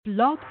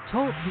Blog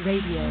Talk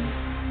Radio.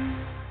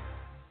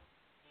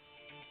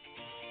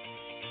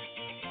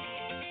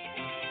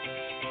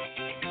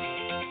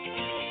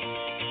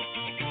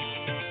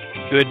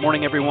 Good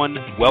morning, everyone.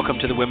 Welcome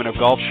to the Women of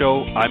Golf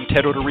Show. I'm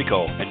Ted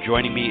Odorico, and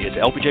joining me is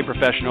LPGA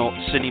professional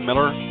Cindy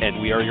Miller,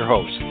 and we are your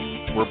hosts.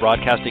 We're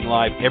broadcasting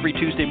live every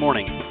Tuesday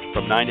morning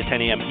from 9 to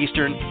 10 a.m.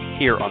 Eastern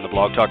here on the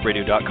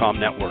blogtalkradio.com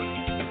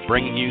network,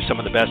 bringing you some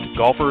of the best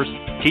golfers,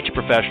 teacher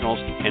professionals,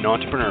 and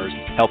entrepreneurs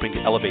helping to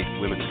elevate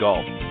women's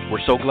golf. We're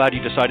so glad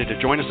you decided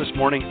to join us this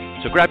morning,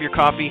 so grab your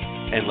coffee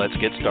and let's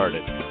get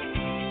started.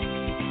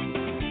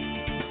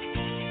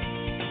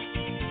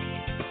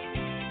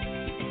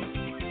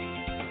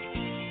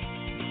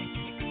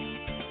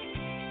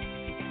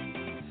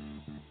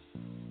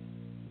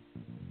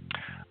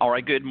 All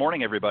right, good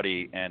morning,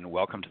 everybody, and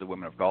welcome to the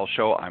Women of Golf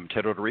Show. I'm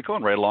Ted Odorico,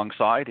 and right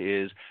alongside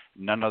is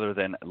none other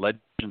than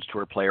Legends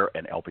Tour player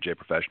and LPGA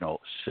professional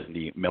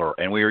Cindy Miller,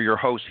 and we are your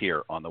hosts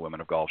here on the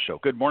Women of Golf Show.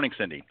 Good morning,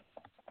 Cindy.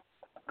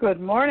 Good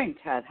morning,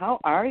 Ted. How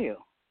are you?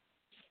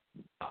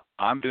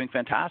 I'm doing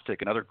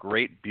fantastic. Another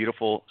great,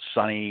 beautiful,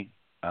 sunny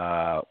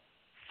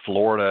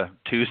Florida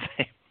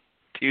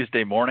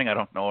Tuesday morning. I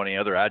don't know any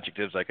other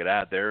adjectives I could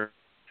add there.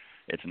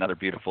 It's another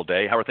beautiful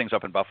day. How are things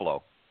up in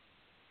Buffalo?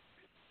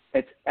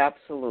 It's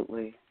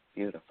absolutely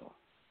beautiful.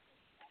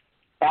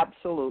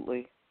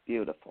 Absolutely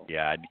beautiful.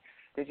 Yeah.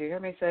 Did you hear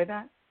me say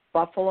that?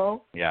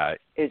 Buffalo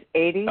is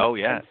 80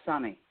 and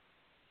sunny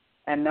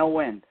and no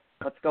wind.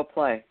 Let's go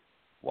play.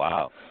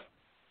 Wow.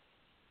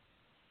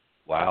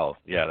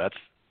 Yeah,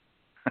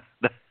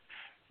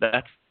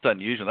 that's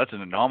unusual. That's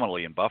an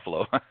anomaly in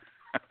Buffalo.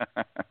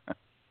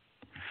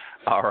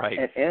 All right.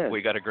 It is.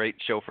 We got a great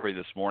show for you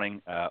this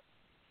morning.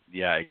 We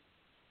got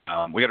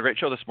a great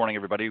show this morning,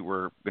 everybody.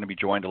 We're going to be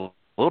joined a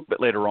little bit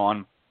later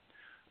on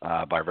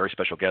by our very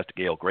special guest,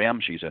 Gail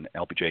Graham. She's an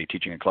LPGA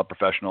teaching and club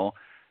professional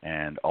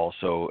and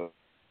also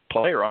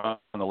player on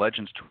the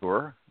Legends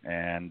Tour.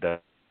 And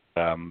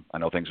I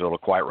know things are a little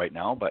quiet right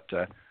now, but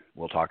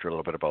we'll talk to her a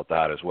little bit about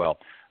that as well.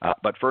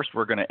 But first,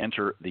 we're going to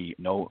enter the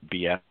No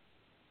BS.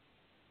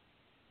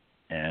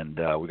 And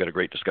we've got a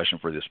great discussion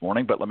for you this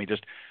morning. But let me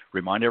just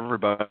remind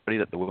everybody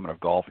that the Women of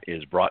Golf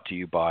is brought to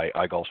you by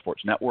iGolf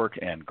Sports Network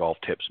and Golf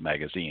Tips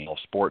Magazine. Golf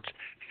Sports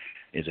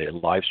is a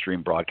live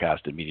stream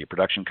broadcast and media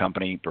production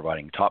company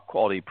providing top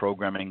quality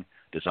programming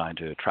designed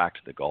to attract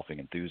the golfing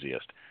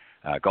enthusiast.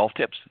 Golf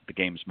Tips, the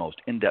game's most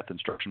in-depth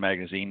instruction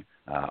magazine,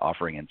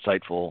 offering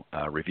insightful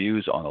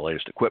reviews on the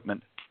latest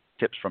equipment,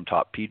 tips from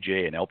top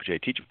PGA and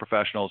LPGA teaching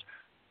professionals,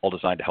 all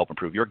designed to help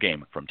improve your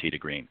game from tee to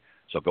green.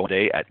 So go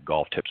today at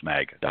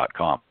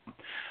golftipsmag.com.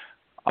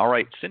 All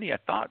right, Cindy, I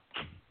thought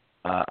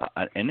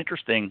an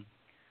interesting,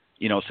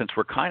 since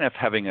we're kind of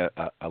having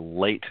a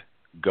late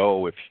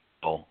go, if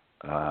you will,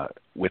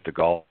 with the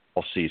golf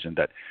season,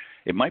 that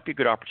it might be a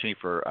good opportunity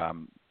for,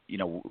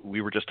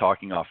 we were just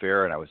talking off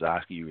air, and I was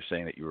asking you, were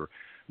saying that you were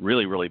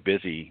really, really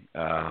busy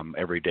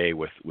every day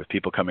with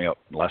people coming up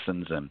in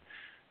lessons,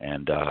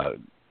 and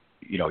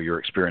you're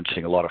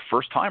experiencing a lot of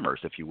first-timers,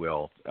 if you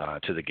will,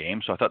 to the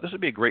game. So I thought this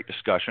would be a great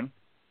discussion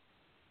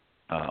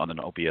on the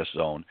No BS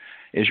Zone.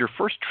 Is your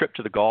first trip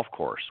to the golf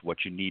course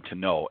what you need to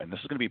know? And this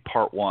is going to be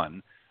part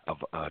one of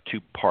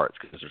two parts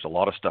because there's a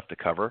lot of stuff to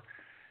cover.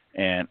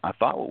 And I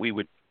thought what we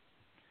would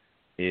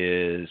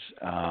is,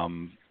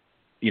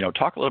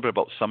 talk a little bit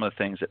about some of the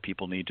things that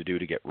people need to do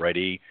to get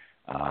ready,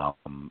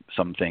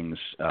 some things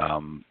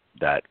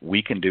that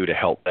we can do to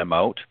help them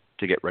out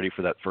to get ready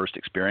for that first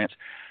experience.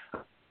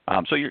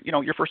 So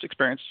your first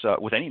experience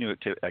with any new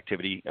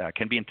activity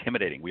can be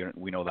intimidating.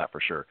 We know that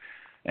for sure,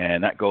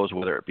 and that goes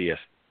whether it be a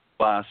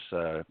class,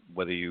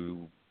 whether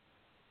you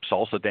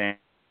salsa dance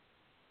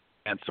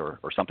or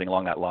something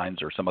along that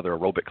lines, or some other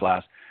aerobic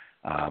class,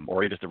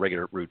 or just a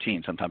regular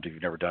routine. Sometimes if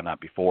you've never done that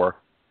before,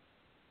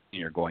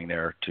 you're going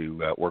there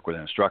to work with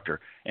an instructor,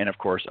 and of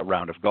course a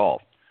round of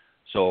golf.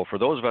 So for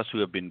those of us who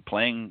have been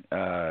playing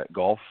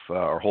golf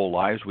our whole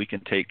lives, we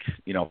can take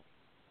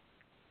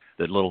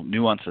the little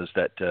nuances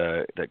that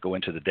go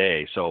into the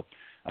day. So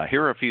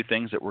here are a few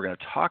things that we're going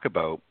to talk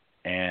about.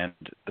 And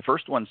the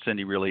first one,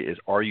 Cindy, really is,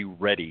 are you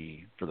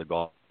ready for the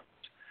golf?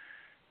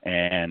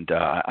 And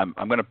I'm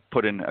going to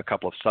put in a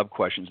couple of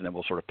sub-questions, and then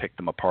we'll sort of pick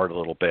them apart a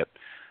little bit.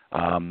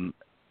 Am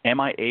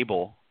I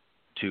able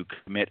to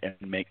commit and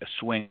make a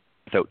swing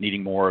without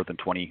needing more than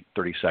 20,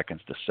 30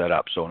 seconds to set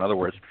up? So in other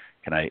words,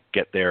 can I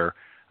get there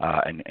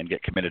and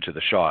get committed to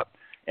the shot?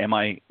 Am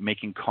I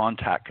making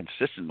contact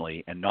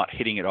consistently and not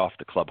hitting it off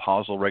the club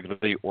hosel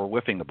regularly or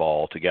whiffing the ball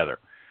altogether?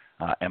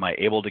 Am I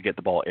able to get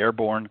the ball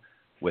airborne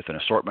with an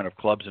assortment of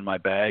clubs in my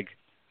bag,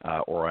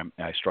 or am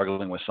I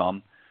struggling with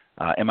some?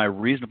 Am I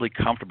reasonably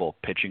comfortable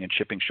pitching and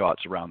chipping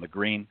shots around the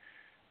green?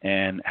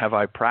 And have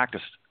I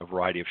practiced a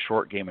variety of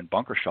short game and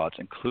bunker shots,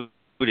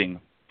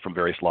 including from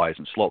various lies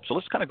and slopes? So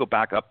let's kind of go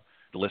back up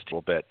the list a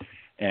little bit.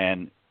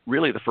 And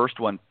really the first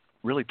one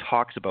really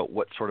talks about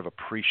what sort of a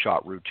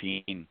pre-shot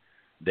routine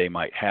they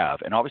might have.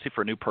 And obviously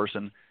for a new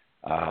person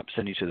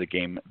sending you to the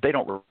game, they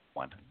don't really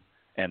want one.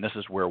 And this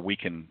is where we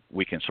can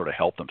sort of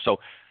help them. So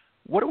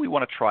what do we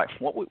want to try?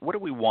 What do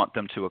we want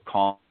them to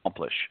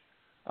accomplish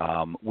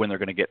when they're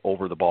going to get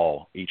over the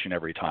ball each and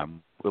every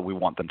time? What do we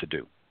want them to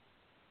do?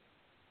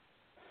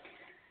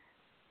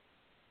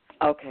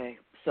 Okay,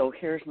 so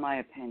here's my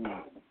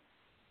opinion.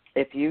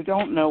 If you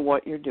don't know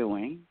what you're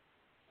doing,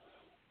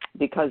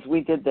 because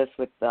we did this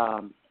with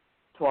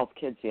 12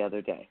 kids the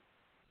other day,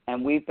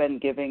 and we've been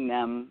giving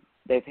them,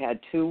 they've had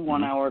 2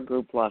 one-hour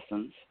group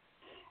lessons,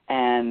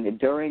 and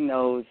during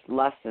those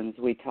lessons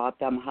we taught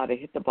them how to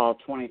hit the ball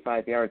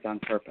 25 yards on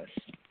purpose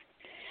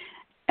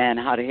and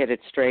how to hit it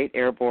straight,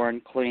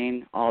 airborne,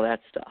 clean, all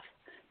that stuff.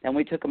 Then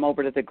we took them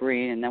over to the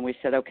green, and then we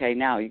said, okay,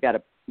 now you got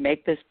to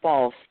make this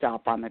ball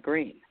stop on the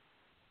green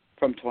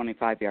from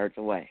 25 yards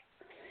away.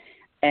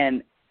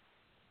 And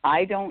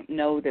I don't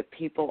know that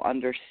people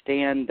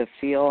understand the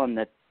feel and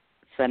the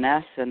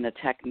finesse and the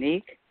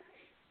technique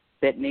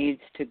that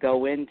needs to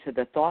go into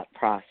the thought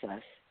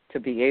process to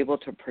be able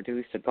to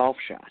produce a golf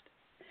shot.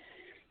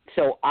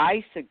 So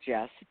I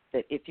suggest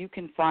that if you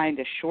can find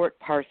a short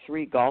par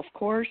 3 golf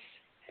course,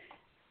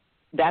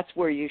 that's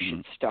where you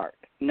should start,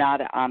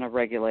 not on a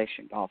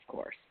regulation golf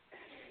course.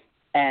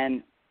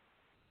 And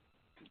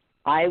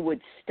I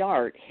would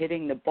start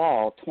hitting the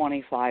ball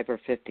 25 or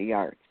 50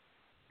 yards.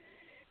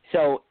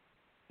 So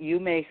you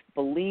may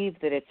believe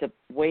that it's a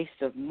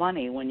waste of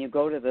money when you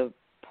go to the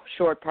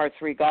short par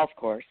 3 golf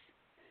course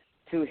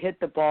to hit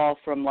the ball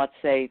from, let's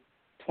say,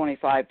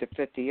 25 to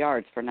 50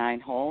 yards for 9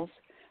 holes,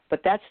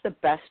 but that's the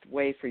best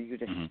way for you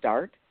to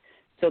start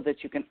so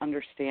that you can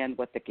understand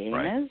what the game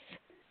is.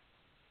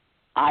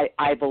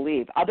 I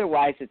believe.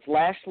 Otherwise, it's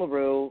Lash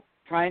LaRue,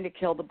 trying to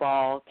kill the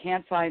ball,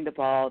 can't find the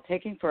ball,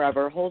 taking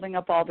forever, holding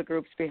up all the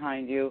groups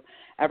behind you.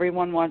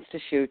 Everyone wants to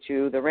shoot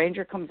you. The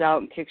ranger comes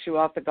out and kicks you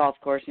off the golf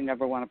course. You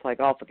never want to play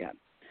golf again.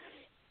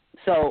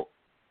 So,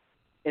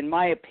 in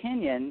my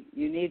opinion,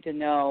 you need to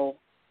know,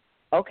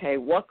 okay,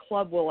 what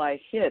club will I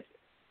hit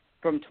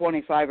from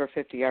 25 or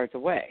 50 yards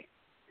away?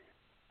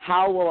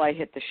 How will I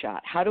hit the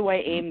shot? How do I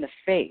aim the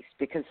face?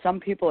 Because some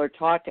people are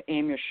taught to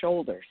aim your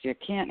shoulders. You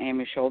can't aim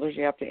your shoulders.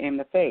 You have to aim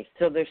the face.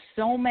 So there's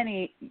so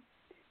many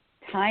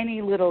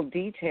tiny little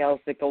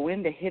details that go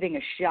into hitting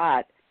a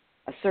shot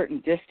a certain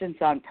distance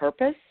on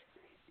purpose.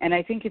 And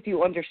I think if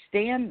you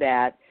understand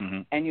that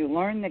and you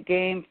learn the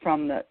game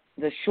from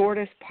the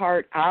shortest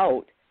part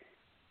out,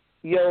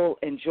 you'll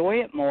enjoy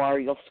it more.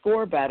 You'll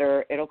score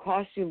better. It'll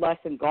cost you less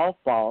in golf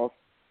balls.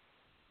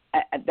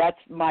 That's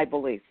my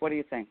belief. What do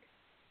you think?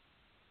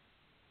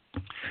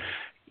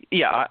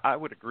 Yeah, I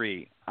would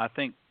agree. I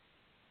think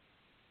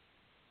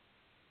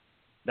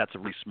that's a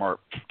really smart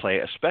play,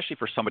 especially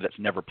for somebody that's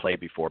never played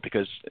before,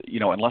 because,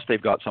 unless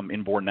they've got some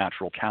inborn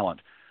natural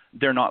talent,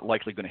 they're not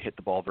likely going to hit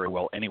the ball very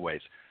well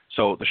anyways.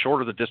 So the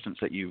shorter the distance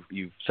that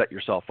you've set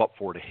yourself up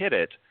for to hit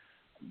it,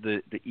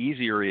 the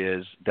easier it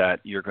is that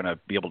you're going to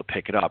be able to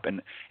pick it up.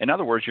 And in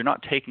other words, you're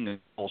not taking a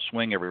full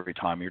swing every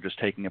time. You're just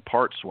taking a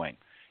part swing.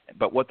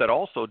 But what that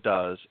also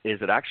does is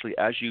that actually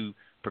as you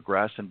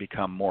progress and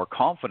become more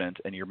confident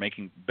and you're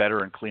making better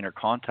and cleaner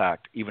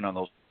contact even on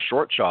those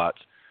short shots,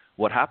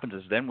 what happens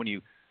is then when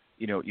you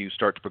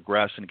start to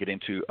progress and get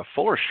into a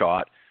fuller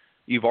shot,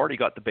 you've already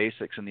got the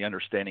basics and the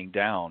understanding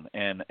down.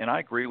 And I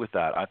agree with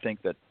that. I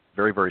think that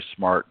very, very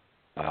smart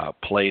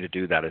play to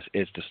do that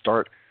is to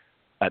start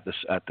at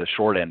the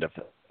short end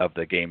of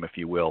the game, if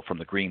you will, from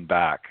the green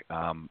back.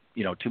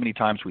 Too many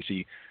times we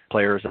see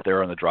players that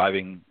they're on the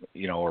driving,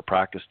 or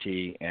practice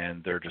tee,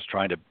 and they're just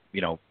trying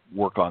to,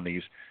 work on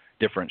these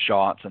different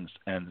shots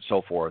and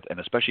so forth. And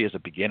especially as a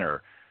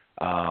beginner,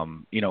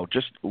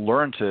 just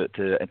learn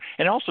to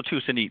and also too,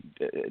 Cindy,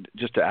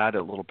 just to add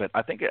a little bit,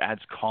 I think it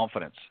adds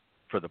confidence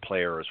for the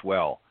player as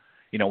well.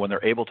 When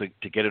they're able to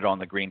get it on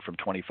the green from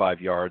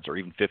 25 yards or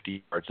even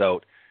 50 yards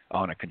out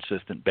on a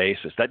consistent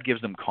basis, that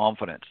gives them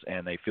confidence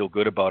and they feel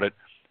good about it.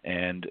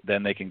 And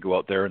then they can go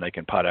out there and they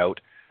can putt out,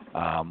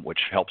 which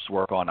helps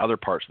work on other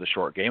parts of the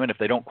short game. And if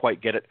they don't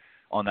quite get it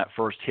on that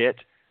first hit,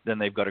 then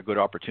they've got a good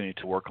opportunity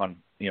to work on,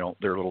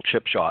 their little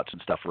chip shots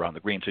and stuff around the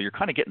green. So you're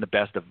kind of getting the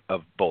best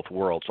of both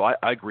worlds. So I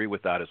agree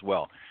with that as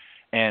well.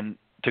 And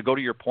to go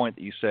to your point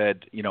that you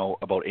said,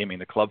 about aiming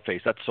the club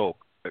face, that's so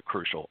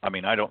crucial. I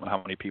mean, I don't know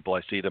how many people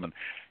I see them and,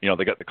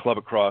 they got the club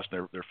across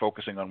and they're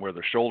focusing on where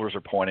their shoulders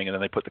are pointing, and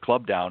then they put the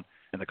club down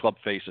and the club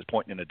face is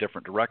pointing in a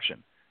different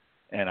direction.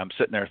 And I'm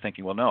sitting there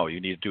thinking, well, no,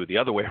 you need to do it the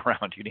other way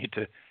around. You need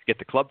to get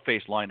the club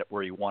face lined up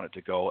where you want it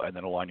to go and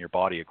then align your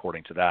body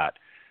according to that.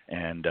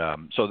 And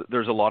so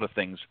there's a lot of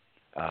things,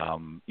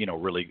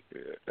 really,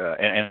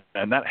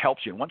 and that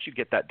helps you. And once you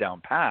get that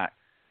down pat,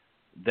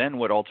 then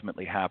what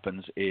ultimately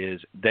happens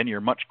is then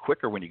you're much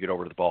quicker when you get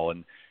over to the ball,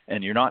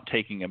 and you're not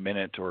taking a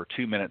minute or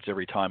 2 minutes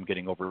every time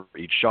getting over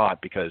each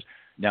shot, because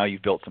now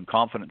you've built some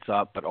confidence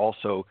up, but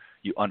also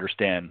you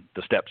understand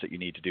the steps that you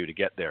need to do to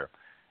get there.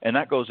 And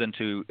that goes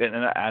into, and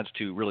that adds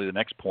to really the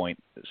next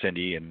point,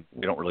 Cindy, and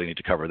we don't really need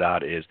to cover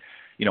that, is,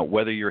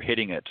 whether you're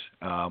hitting it,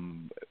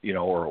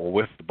 or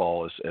with the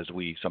ball, as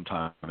we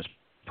sometimes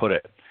put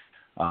it,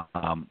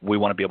 we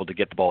want to be able to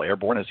get the ball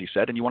airborne, as you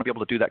said, and you want to be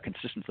able to do that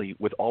consistently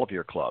with all of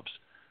your clubs,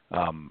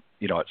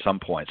 at some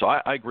point. So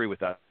I agree with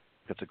that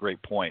that's a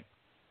great point.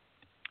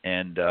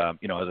 And as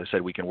I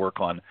said, we can work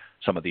on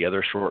some of the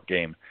other short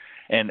game.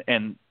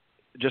 And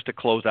just to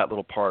close that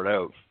little part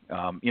out,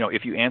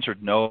 if you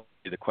answered no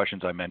to the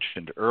questions I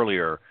mentioned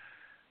earlier,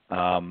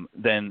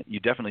 then you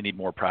definitely need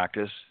more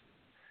practice,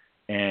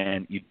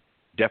 and you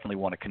definitely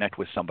want to connect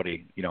with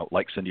somebody,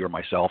 like Cindy or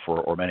myself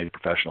or many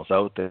professionals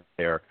out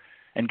there,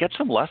 and get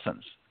some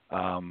lessons.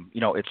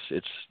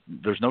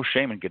 There's no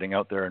shame in getting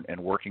out there and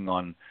working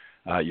on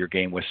your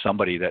game with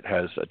somebody that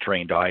has a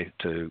trained eye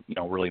to,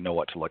 really know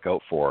what to look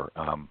out for.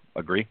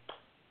 Agree?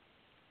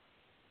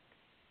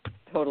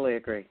 Totally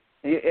agree.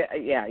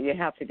 Yeah, you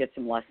have to get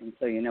some lessons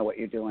so you know what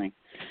you're doing.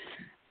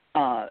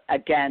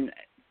 Again,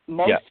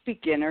 most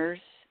beginners,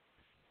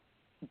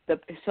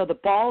 the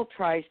ball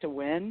tries to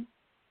win,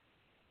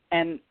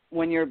 and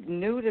when you're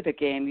new to the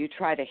game, you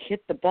try to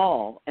hit the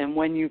ball, and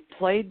when you've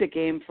played the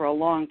game for a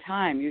long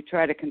time, you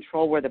try to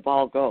control where the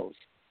ball goes.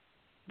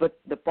 But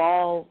the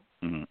ball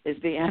is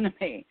the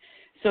enemy.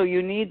 So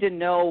you need to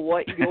know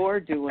what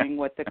you're doing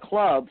with the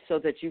club so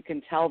that you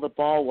can tell the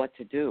ball what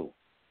to do.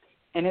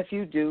 And if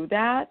you do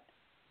that,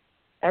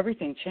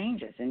 everything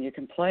changes and you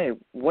can play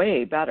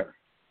way better.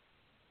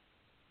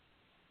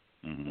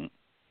 Mm-hmm.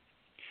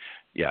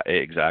 Yeah,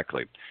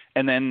 exactly.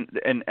 And then,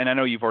 and I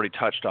know you've already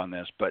touched on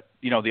this, but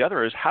the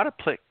other is how to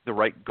pick the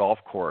right golf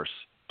course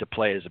to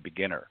play as a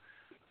beginner.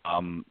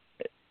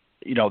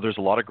 There's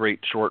a lot of great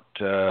short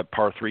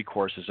par 3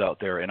 courses out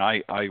there, and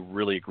I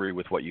really agree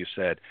with what you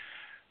said.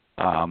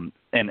 And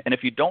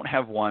if you don't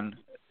have one,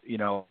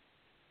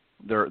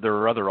 there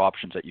are other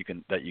options that you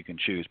can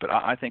choose. But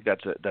I think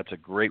that's a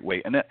great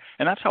way, and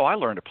that's how I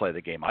learned to play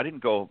the game. I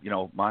didn't go,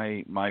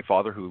 my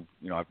father, who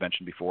I've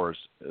mentioned before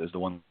is the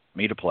one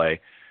me to play.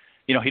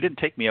 He didn't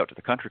take me out to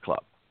the country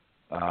club.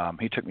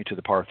 He took me to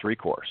the par 3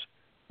 course,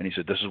 and he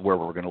said, "This is where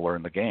we're going to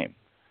learn the game."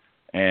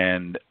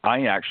 And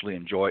I actually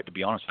enjoyed, to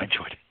be honest, I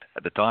enjoyed it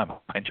at the time.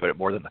 I enjoyed it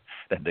more than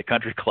the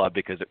country club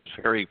because it was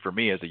very, for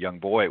me as a young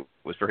boy, it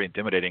was very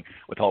intimidating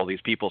with all these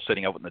people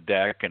sitting out on the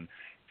deck and,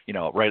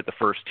 right at the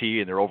first tee,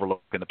 and they're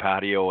overlooking the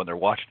patio and they're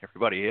watching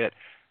everybody hit.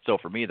 So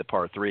for me, the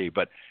par 3,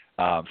 but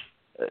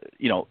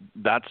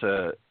that's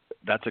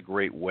a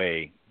great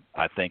way,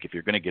 I think, if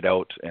you're going to get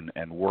out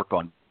and work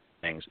on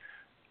things.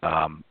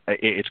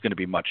 It's going to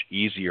be much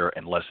easier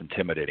and less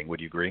intimidating. Would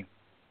you agree?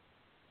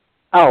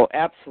 Oh,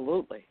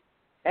 absolutely.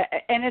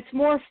 And it's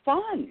more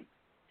fun.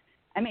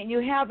 I mean, you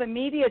have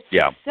immediate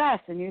success,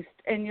 and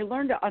you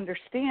learn to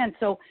understand.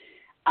 So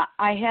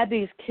I had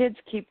these kids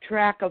keep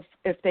track of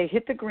if they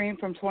hit the green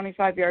from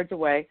 25 yards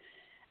away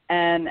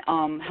and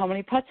how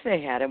many putts they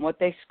had and what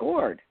they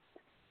scored.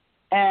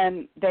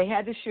 And they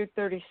had to shoot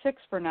 36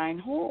 for 9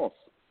 holes.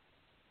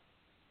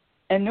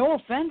 And no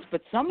offense,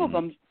 but some of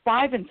them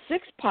 5 and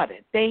 6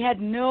 putted. They had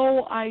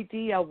no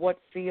idea what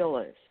feel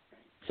is.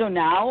 So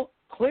now,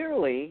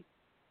 clearly,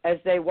 as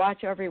they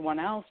watch everyone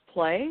else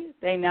play,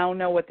 they now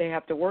know what they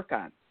have to work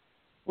on.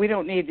 We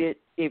don't need to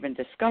even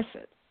discuss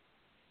it.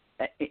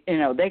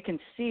 They can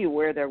see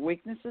where their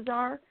weaknesses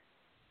are,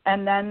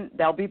 and then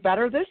they'll be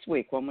better this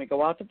week when we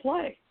go out to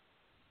play.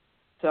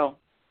 So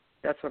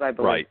that's what I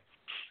believe. Right.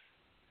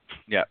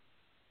 Yeah.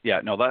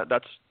 Yeah. No,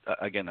 that's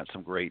again, that's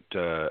some great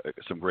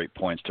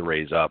points to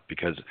raise up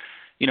because,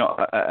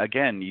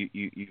 again,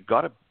 you've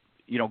got to.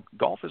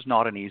 Golf is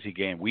not an easy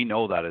game. We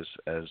know that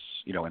as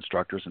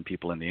instructors and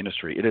people in the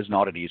industry. It is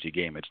not an easy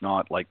game. It's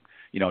not like,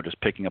 just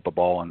picking up a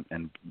ball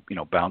and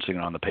bouncing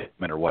it on the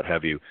pavement or what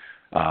have you.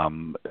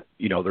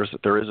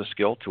 There is a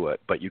skill to it,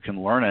 but you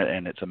can learn it,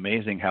 and it's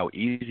amazing how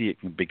easy it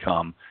can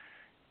become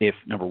if,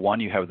 number one,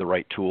 you have the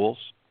right tools,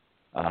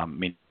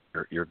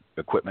 your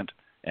equipment,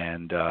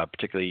 and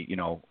particularly,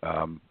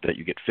 that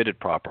you get fitted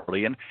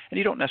properly. And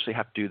you don't necessarily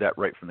have to do that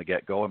right from the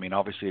get-go. I mean,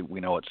 obviously, we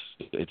know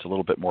it's a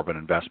little bit more of an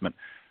investment.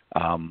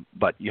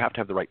 But you have to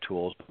have the right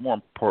tools. But more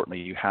importantly,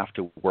 you have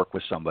to work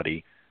with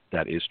somebody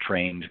that is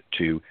trained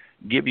to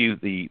give you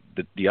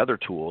the other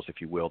tools,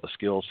 if you will, the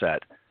skill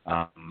set,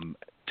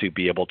 to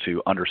be able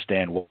to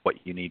understand what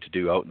you need to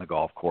do out in the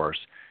golf course.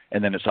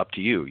 And then it's up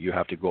to you. You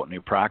have to go out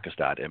and practice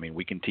that. I mean,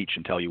 we can teach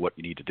and tell you what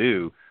you need to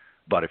do,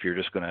 but if you're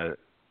just going to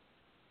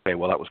say,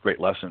 well, that was a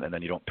great lesson, and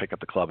then you don't pick up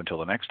the club until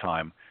the next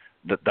time,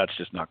 that's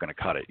just not going to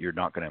cut it. You're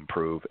not going to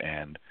improve,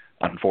 and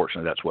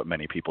unfortunately, that's what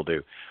many people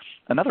do.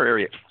 Another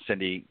area,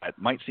 Cindy, it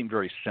might seem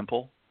very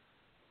simple,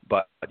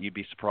 but you'd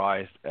be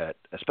surprised at,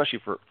 especially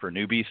for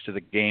newbies to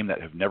the game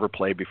that have never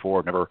played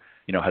before, never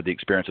had the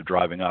experience of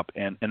driving up,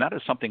 and that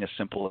is something as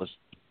simple as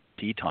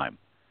tee time.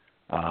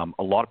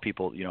 A lot of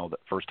people, that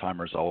first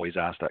timers always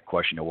ask that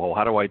question. Well,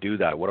 how do I do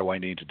that? What do I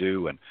need to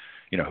do? And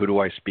who do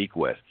I speak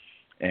with?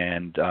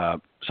 And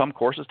some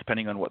courses,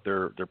 depending on what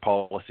their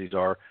policies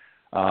are,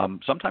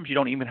 sometimes you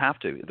don't even have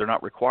to. They're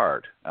not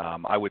required.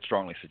 I would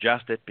strongly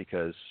suggest it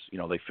because,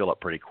 they fill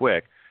up pretty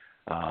quick.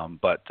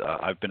 But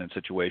I've been in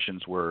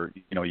situations where,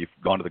 you've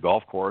gone to the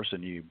golf course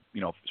and you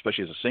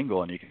especially as a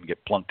single, and you can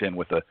get plunked in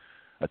with a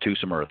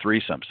twosome or a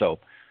threesome. So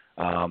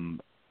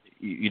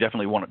you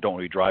definitely don't want to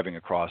be driving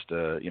across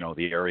the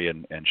area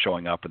and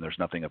showing up and there's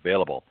nothing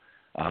available.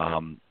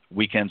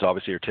 Weekends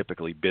obviously are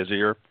typically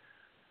busier.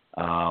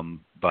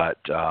 But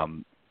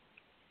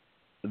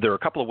there are a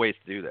couple of ways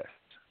to do this.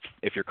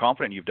 If you're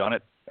confident you've done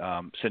it,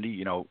 Cindy,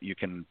 you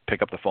can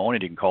pick up the phone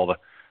and you can call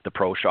the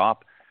pro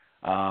shop.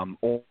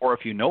 Or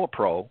if you know a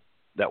pro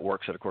that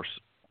works at, of course,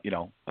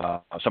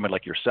 somebody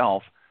like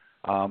yourself,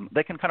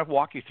 they can kind of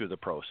walk you through the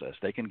process.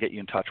 They can get you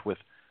in touch with,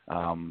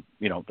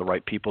 the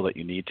right people that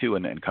you need to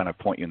and kind of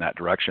point you in that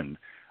direction.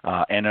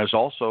 And there's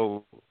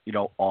also,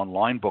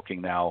 online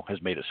booking now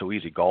has made it so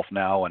easy. Golf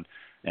Now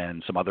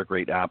and some other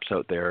great apps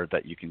out there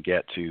that you can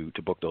get to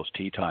book those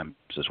tee times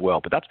as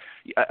well. But that's,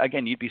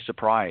 again, you'd be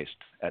surprised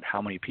at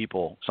how many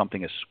people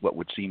something is what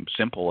would seem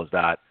simple as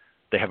that,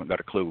 they haven't got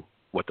a clue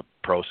what the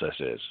process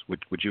is.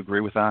 Would you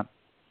agree with that?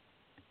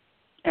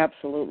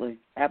 Absolutely.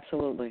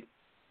 Absolutely.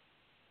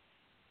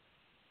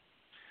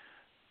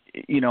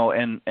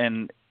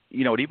 And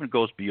it even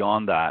goes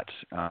beyond that,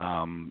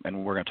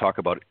 and we're going to talk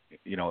about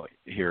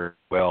here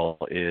well,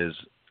 is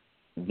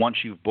once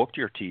you've booked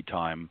your tee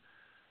time,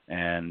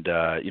 and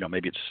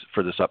maybe it's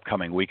for this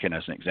upcoming weekend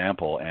as an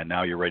example, and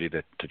now you're ready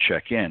to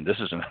check in. This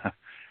is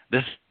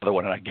the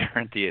one, and I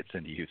guarantee it's,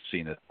 and you've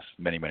seen it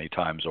many, many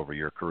times over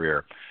your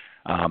career.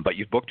 But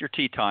you've booked your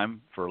tee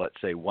time for, let's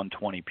say,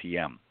 1:20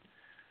 p.m.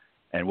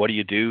 And what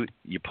do?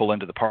 You pull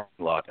into the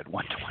parking lot at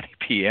 1:20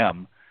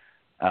 p.m.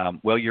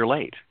 Well, you're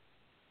late.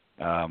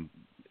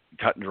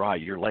 Cut and dry,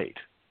 you're late.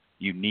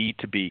 You need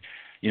to be,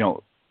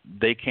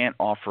 they can't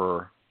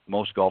offer,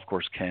 most golf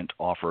courses can't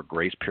offer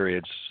grace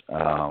periods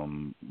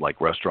like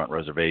restaurant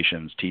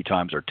reservations. Tee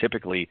times are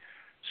typically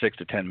 6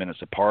 to 10 minutes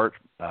apart.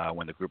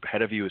 When the group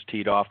ahead of you is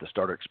teed off, the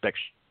starter expects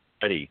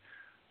you ready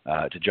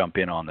to jump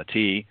in on the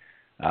tee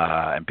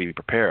and be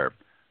prepared.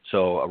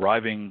 So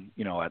arriving,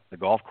 at the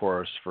golf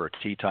course for a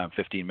tee time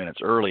 15 minutes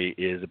early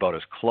is about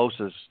as close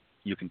as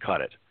you can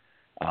cut it.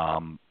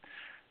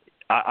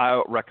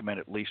 I recommend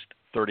at least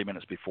 30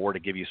 minutes before to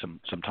give you some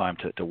time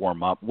to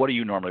warm up. What do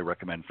you normally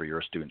recommend for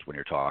your students when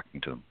you're talking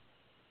to them?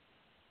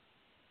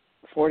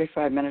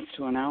 45 minutes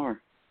to an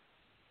hour.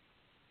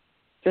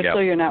 Just Yep. so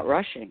you're not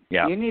rushing.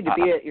 Yeah. You need to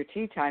be at your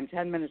tee time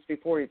 10 minutes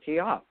before you tee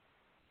off.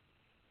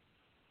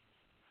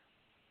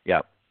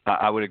 Yeah,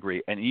 I would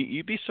agree. And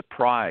you'd be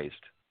surprised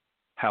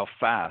how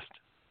fast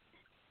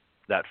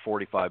that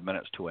 45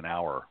 minutes to an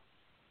hour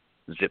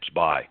zips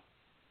by.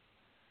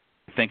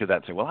 Think of that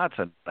and say, well, that's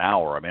an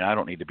hour. I mean, I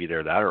don't need to be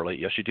there that early.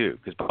 Yes, you do,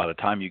 because by the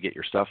time you get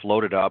your stuff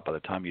loaded up, by the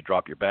time you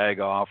drop your bag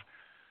off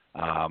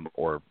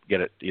or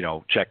get it,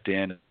 checked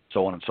in,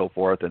 so on and so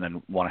forth, and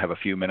then want to have a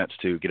few minutes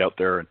to get out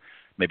there and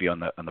maybe on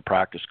the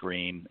practice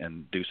green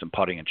and do some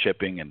putting and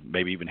chipping and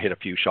maybe even hit a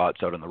few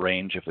shots out on the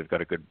range if they've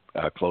got a good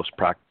close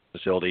practice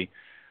facility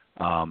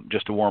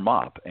just to warm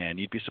up. And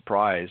you'd be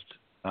surprised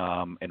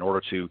in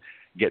order to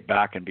get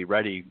back and be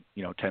ready,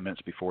 10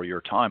 minutes before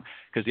your time.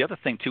 Because the other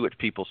thing, too, which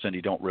people,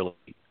 Cindy, don't really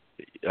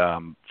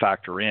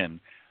factor in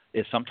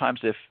is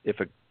sometimes if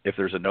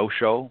there's a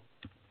no-show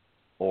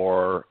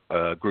or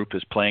a group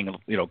is playing,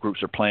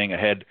 groups are playing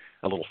ahead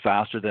a little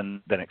faster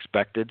than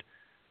expected,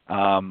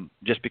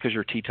 just because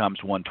your tee time's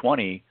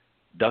 1:20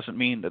 doesn't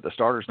mean that the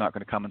starter's not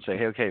going to come and say,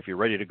 hey, okay, if you're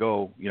ready to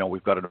go,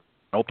 we've got an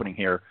opening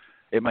here.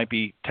 It might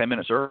be 10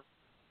 minutes early.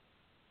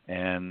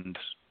 And,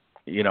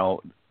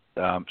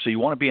 so you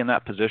want to be in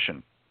that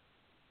position,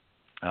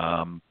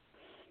 to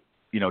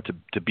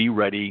be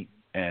ready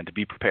and to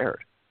be prepared.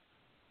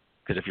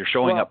 Because if you're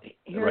showing up,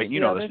 right,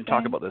 this, and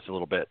talk about this a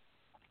little bit.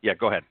 Yeah,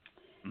 go ahead.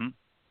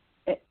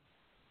 Mm-hmm.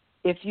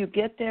 If you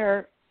get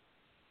there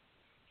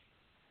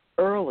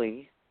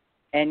early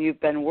and you've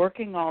been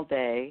working all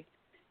day,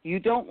 you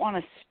don't want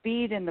to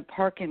speed in the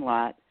parking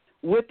lot,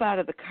 whip out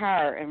of the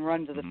car, and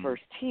run to the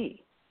first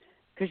tee.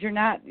 Because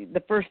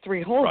the first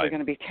 3 holes are going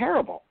to be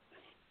terrible.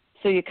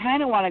 So you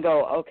kind of want to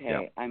go,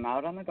 okay, I'm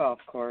out on the golf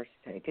course,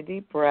 take a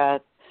deep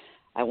breath.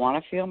 I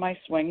want to feel my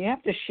swing. You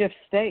have to shift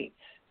states.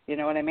 You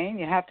know what I mean?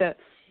 You have to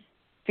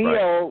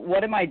feel,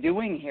 what am I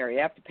doing here? You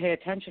have to pay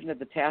attention to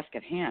the task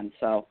at hand.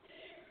 So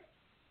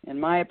in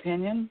my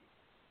opinion,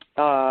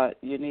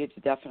 you need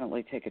to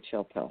definitely take a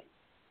chill pill.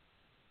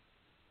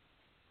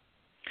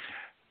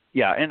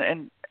 Yeah,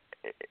 and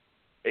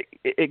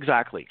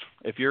exactly.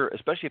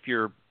 Especially if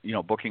you're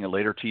booking a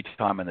later tee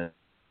time in the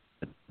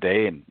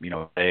day and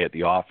day at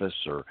the office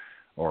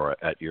or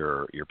at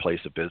your place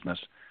of business,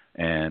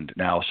 and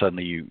now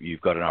suddenly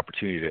you've got an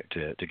opportunity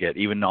to get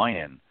even 9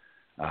 in,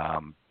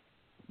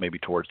 maybe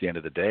towards the end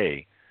of the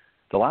day.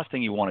 The last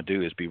thing you want to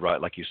do is be,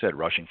 like you said,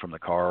 rushing from the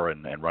car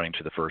and running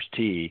to the first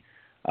tee.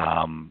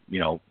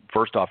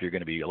 First off, you're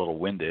going to be a little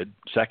winded.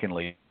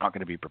 Secondly, you're not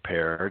going to be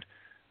prepared.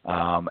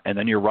 And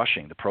then you're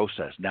rushing the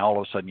process. Now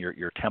all of a sudden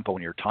your tempo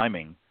and your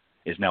timing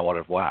is now out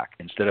of whack.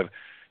 Instead of,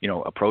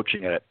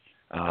 approaching it,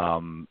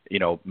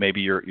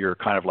 maybe you're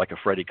kind of like a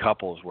Freddie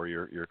Couples where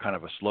you're kind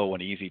of a slow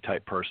and easy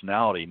type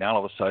personality. Now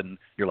all of a sudden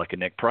you're like a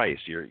Nick Price.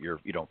 You're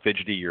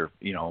fidgety.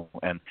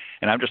 And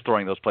I'm just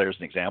throwing those players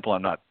as an example.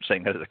 I'm not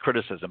saying that as a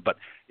criticism, but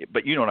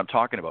you know what I'm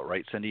talking about,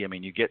 right, Cindy? I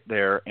mean, you get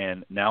there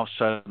and now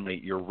suddenly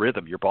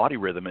your body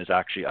rhythm is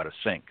actually out of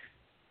sync,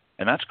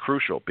 and that's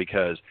crucial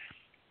because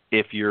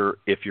if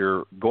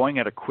you're going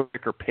at a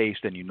quicker pace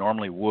than you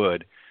normally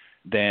would,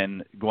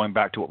 then going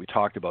back to what we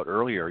talked about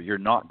earlier, you're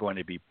not going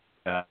to be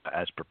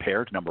as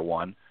prepared, number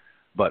one,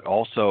 but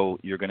also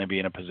you're going to be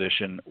in a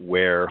position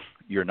where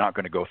you're not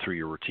going to go through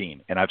your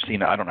routine. And I've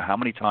seen, I don't know how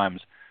many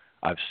times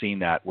I've seen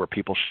that where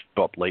people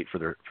show up late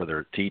for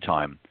their tee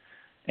time,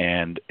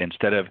 and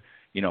instead of,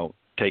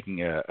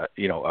 taking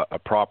a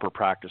proper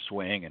practice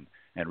swing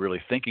and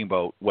really thinking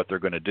about what they're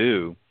going to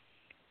do,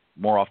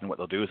 more often what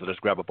they'll do is they'll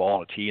just grab a ball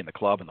and a tee in the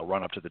club and they'll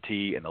run up to the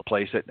tee and they'll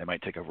place it, and they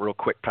might take a real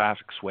quick pass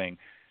swing,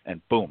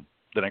 and boom,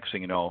 the next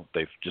thing you know,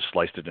 they've just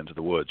sliced it into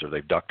the woods, or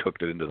they've duck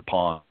hooked it into the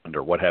pond,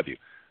 or what have you.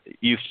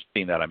 You've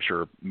seen that, I'm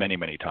sure, many,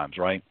 many times,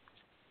 right?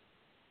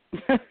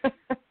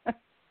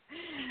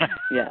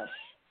 Yes.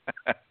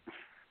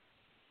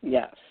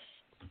 Yes.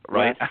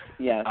 Right?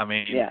 Yes. I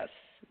mean,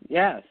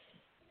 yes.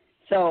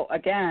 So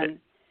again,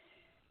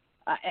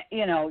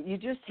 you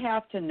just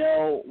have to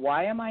know,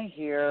 why am I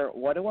here?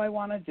 What do I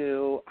want to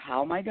do?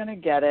 How am I going to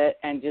get it?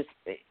 And just,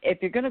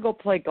 if you're going to go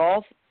play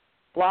golf,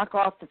 block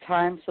off the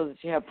time so that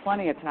you have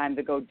plenty of time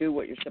to go do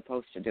what you're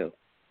supposed to do.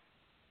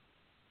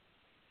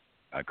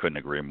 I couldn't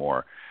agree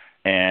more.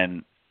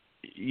 And,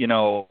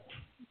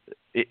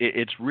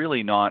 it's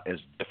really not as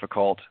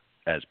difficult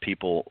as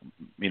people,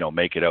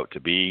 make it out to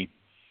be.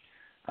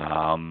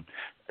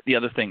 The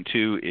other thing,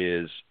 too,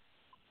 is,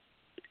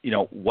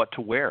 what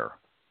to wear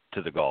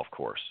to the golf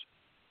course.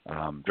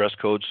 Dress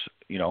codes,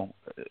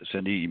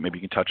 Cindy, maybe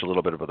you can touch a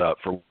little bit about that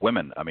for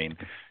women. I mean,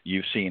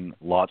 you've seen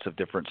lots of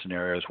different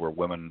scenarios where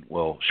women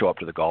will show up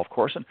to the golf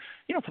course, and,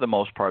 for the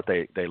most part,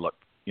 they look,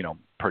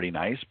 pretty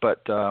nice,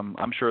 but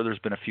I'm sure there's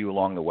been a few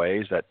along the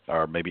ways that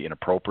are maybe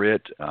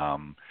inappropriate.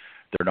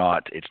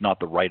 It's not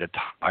the right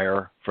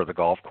attire for the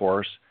golf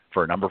course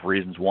for a number of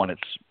reasons. One,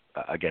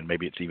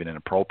 maybe it's even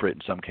inappropriate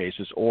in some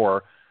cases,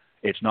 or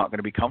it's not going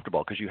to be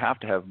comfortable because you have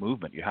to have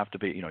movement. You have to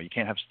be, you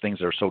can't have things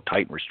that are so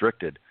tight and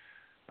restricted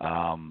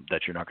that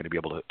you're not going to be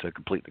able to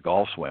complete the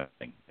golf swing.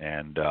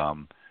 And,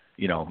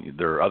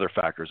 there are other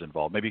factors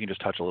involved. Maybe you can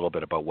just touch a little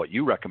bit about what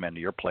you recommend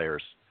to your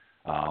players,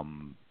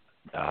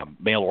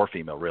 male or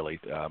female, really,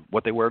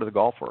 what they wear to the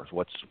golf course.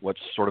 What's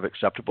sort of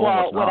acceptable? Well,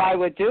 and what's not. What I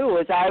would do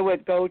is I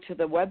would go to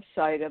the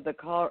website of the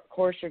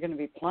course you're going to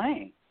be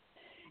playing,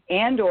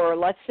 or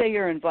let's say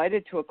you're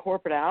invited to a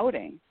corporate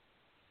outing.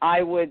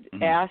 I would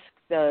ask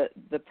the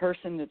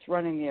person that's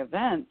running the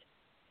event,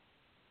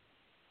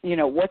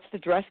 what's the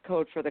dress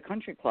code for the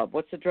country club?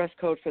 What's the dress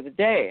code for the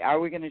day? Are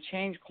we going to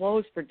change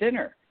clothes for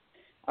dinner?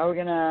 Are we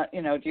going to,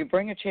 do you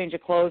bring a change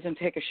of clothes and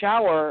take a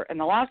shower in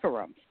the locker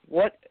rooms?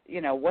 What's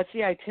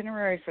the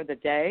itinerary for the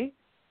day,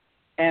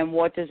 and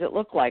what does it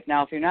look like?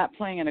 Now, if you're not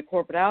playing in a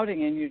corporate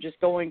outing and you're just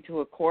going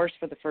to a course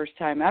for the first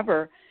time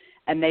ever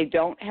and they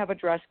don't have a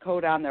dress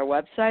code on their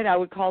website, I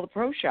would call the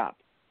pro shop.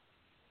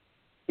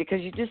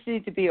 Because you just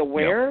need to be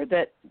aware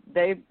that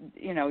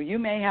you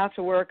may have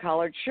to wear a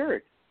collared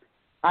shirt.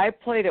 I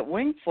played at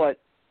Wingfoot,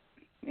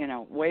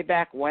 way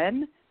back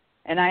when,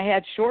 and I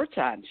had shorts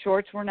on.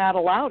 Shorts were not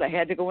allowed. I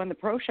had to go in the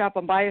pro shop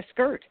and buy a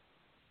skirt.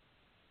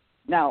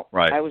 Now,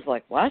 right. I was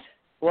like, what?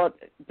 Well,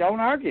 don't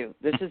argue.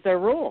 This is their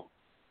rule.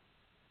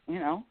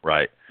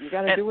 Right. You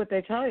got to do what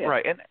they tell you.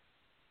 Right.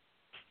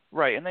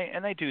 And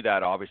they do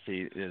that,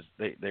 obviously, is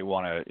they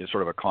want to,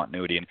 sort of a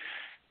continuity.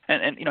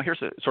 And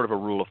here's a sort of a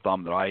rule of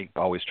thumb that I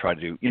always try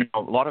to do. A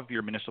lot of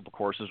your municipal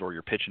courses or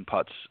your pitch and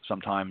putts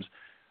sometimes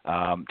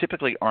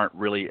typically aren't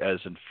really as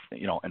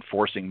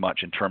enforcing much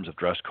in terms of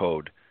dress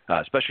code,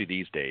 especially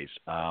these days.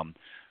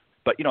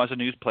 But as a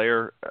news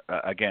player,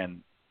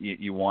 again,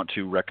 you want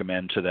to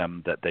recommend to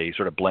them that they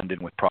sort of blend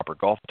in with proper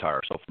golf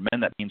attire. So for men,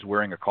 that means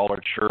wearing a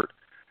collared shirt.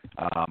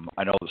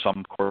 I know that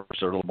some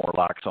courses are a little more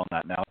lax on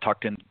that now,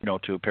 tucked in,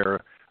 to a pair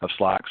of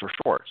slacks or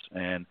shorts.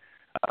 And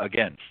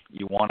again,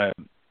 you want to.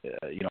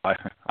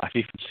 I've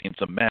even seen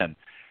some men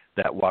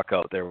that walk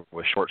out there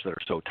with shorts that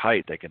are so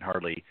tight they can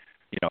hardly,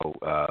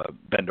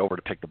 bend over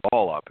to pick the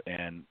ball up,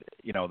 and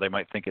they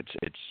might think it's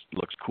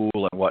looks cool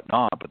and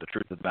whatnot, but the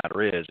truth of the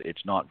matter is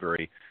it's not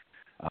very,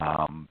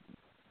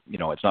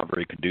 it's not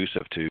very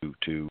conducive to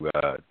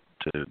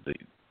the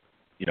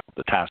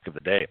the task of the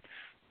day.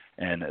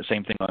 And the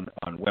same thing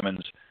on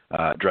women's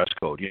dress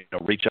code.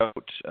 Reach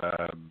out,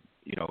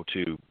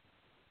 to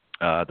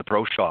the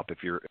pro shop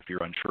if you're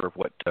unsure of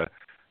what.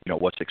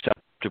 What's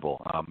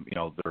acceptable.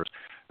 There's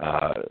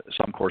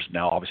some courses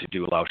now obviously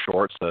do allow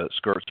shorts. The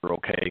skirts are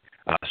okay.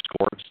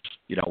 Skirts,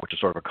 which is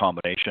sort of a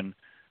combination,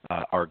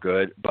 are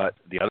good. But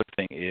the other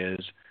thing is,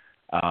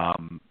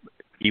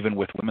 even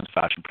with women's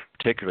fashion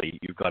particularly,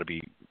 you've got to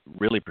be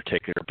really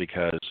particular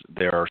because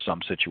there are some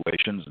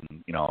situations,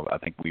 and I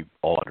think we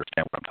all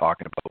understand what I'm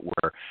talking about,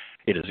 where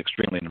it is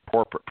extremely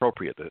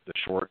inappropriate. The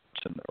shorts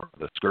or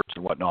the skirts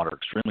and whatnot are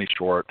extremely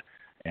short,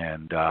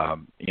 and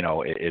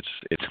it's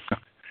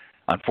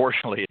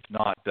unfortunately,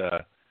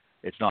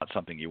 it's not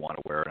something you want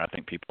to wear, and I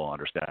think people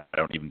understand. I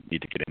don't even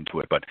need to get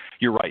into it, but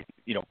you're right.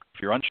 If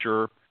you're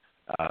unsure,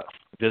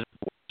 visit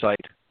the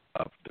website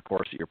of the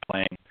course that you're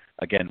playing.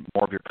 Again,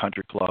 more of your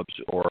country clubs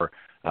or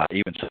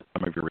even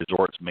some of your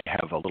resorts may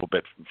have a little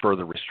bit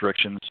further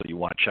restrictions, so you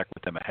want to check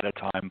with them ahead of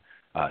time,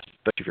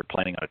 especially if you're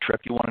planning on a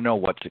trip. You want to know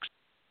what's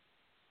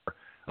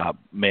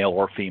male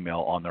or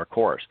female, on their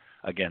course.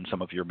 Again,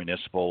 some of your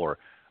municipal or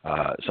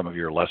some of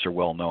your lesser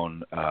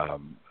well-known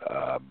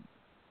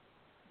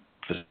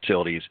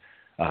facilities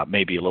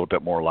may be a little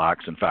bit more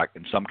lax. In fact,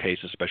 in some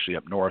cases, especially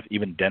up north,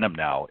 even denim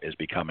now is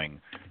becoming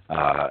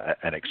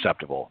an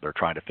acceptable. They're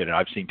trying to fit in.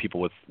 I've seen people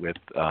with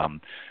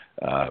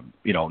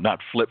not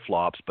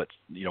flip-flops, but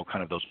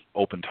kind of those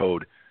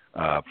open-toed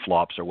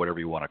flops or whatever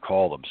you want to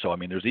call them. So I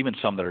mean, there's even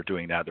some that are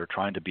doing that. They're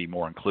trying to be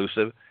more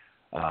inclusive,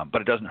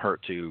 but it doesn't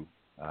hurt to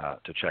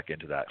check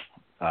into that.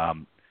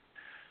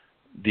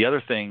 The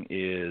other thing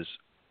is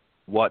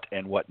what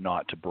and what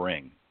not to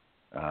bring.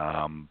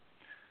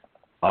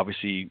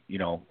 Obviously,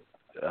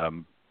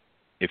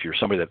 if you're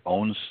somebody that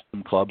owns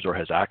some clubs or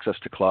has access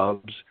to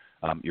clubs,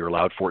 you're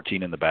allowed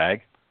 14 in the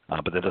bag,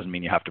 but that doesn't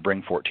mean you have to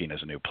bring 14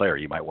 as a new player.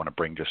 You might want to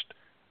bring just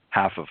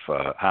half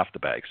the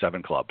bag,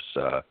 7 clubs,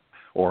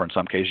 or in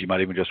some cases you might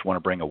even just want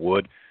to bring a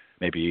wood,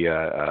 maybe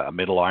a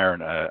middle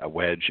iron, a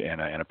wedge,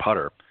 and a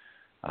putter.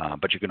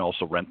 But you can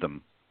also rent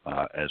them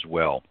as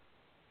well.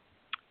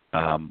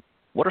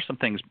 What are some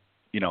things,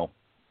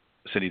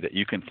 Cindy, that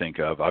you can think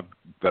of? I've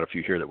got a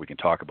few here that we can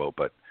talk about,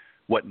 but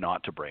what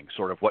not to bring,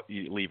 sort of what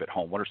you leave at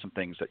home. What are some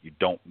things that you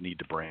don't need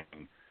to bring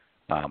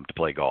to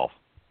play golf?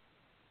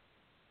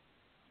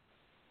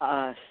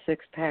 A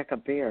 6-pack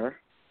of beer.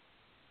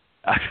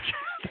 That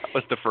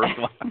was the first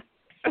one.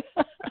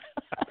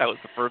 That was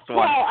the first one.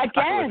 Well,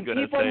 again,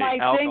 people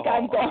might think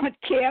I'm going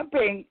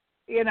camping,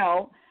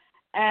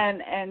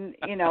 and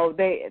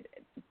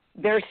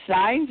there's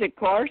signs at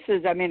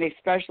courses. I mean,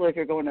 especially if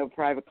you're going to a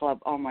private club.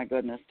 Oh my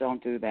goodness,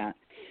 don't do that.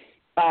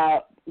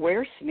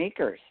 Wear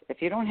sneakers.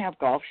 If you don't have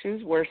golf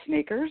shoes, wear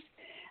sneakers,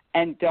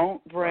 and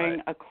don't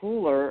bring a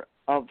cooler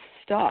of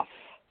stuff.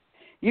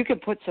 You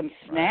could put some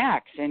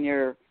snacks in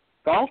your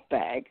golf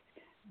bag,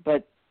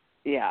 but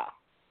yeah.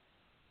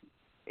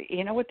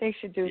 You know what they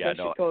should do? They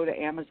should go to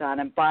Amazon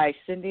and buy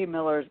Cindy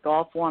Miller's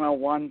Golf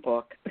 101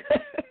 book.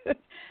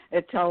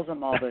 It tells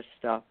them all this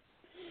stuff.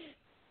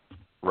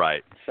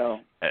 Right. So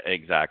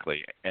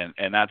exactly,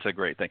 and that's a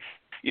great thing.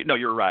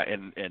 You're right,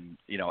 and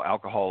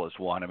alcohol is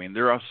one. I mean,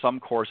 there are some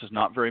courses,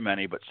 not very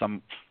many, but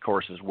some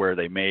courses where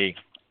they may,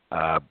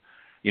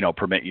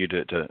 permit you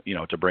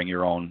to bring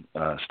your own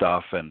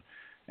stuff and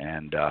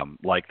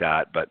like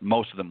that, but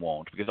most of them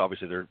won't, because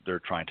obviously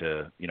they're trying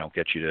to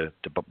get you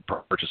to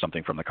purchase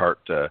something from the cart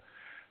girl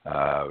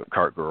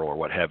or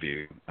what have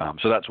you.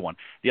 So that's one.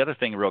 The other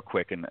thing, real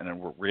quick, and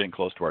we're getting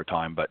close to our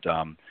time, but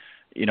a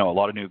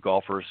lot of new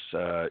golfers,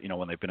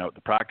 when they've been out at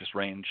the practice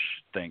range,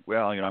 think,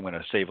 well, I'm going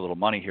to save a little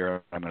money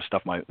here. I'm going to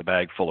stuff the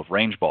bag full of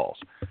range balls.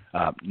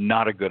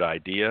 Not a good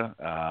idea.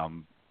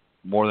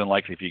 More than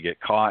likely, if you get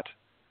caught,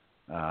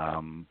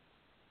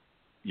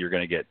 you're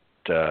going to get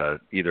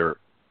either,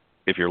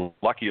 if you're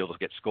lucky, you'll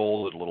get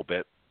scolded a little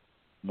bit.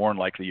 More than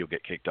likely, you'll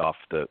get kicked off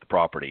the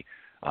property.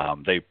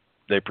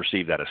 They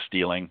perceive that as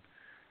stealing,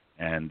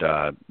 and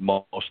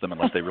most of them,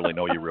 unless they really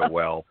know you real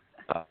well,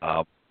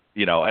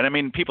 and I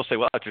mean, people say,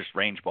 well, it's just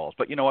range balls.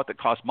 But you know what? That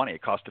costs money.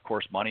 It costs the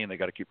course money, and they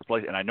got to keep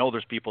replacing. And I know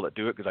there's people that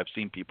do it, because I've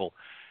seen people,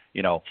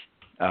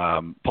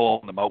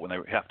 pulling them out when they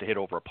have to hit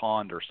over a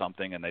pond or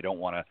something, and they don't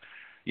want to,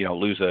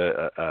 lose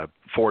a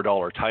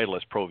 $4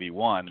 Titleist Pro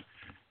V1.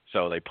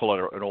 So they pull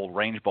out an old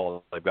range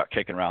ball they've got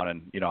kicking around,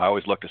 and I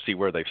always look to see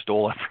where they've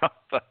stolen from.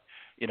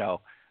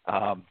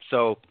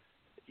 So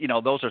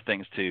those are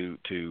things to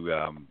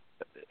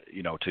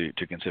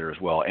consider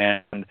as well.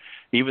 And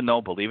even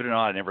though, believe it or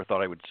not, I never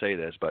thought I would say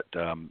this, but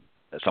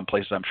some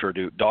places I'm sure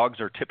do. Dogs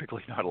are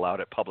typically not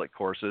allowed at public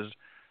courses,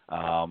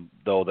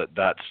 though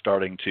that's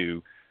starting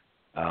to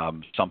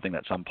something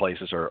that some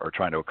places are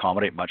trying to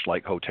accommodate, much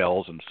like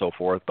hotels and so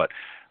forth. But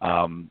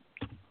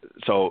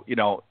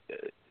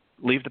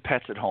leave the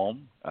pets at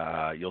home.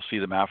 You'll see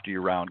them after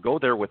your round. Go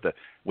there with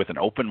an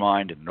open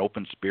mind and an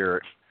open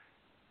spirit.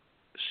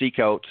 Seek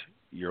out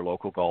your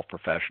local golf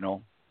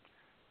professional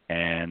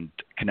and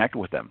connect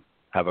with them.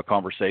 Have a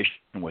conversation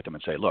with them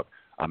and say, look,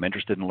 I'm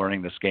interested in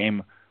learning this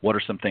game. What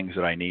are some things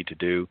that I need to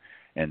do?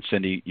 And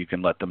Cindy, you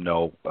can let them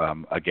know.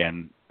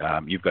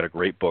 You've got a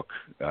great book,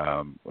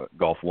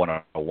 Golf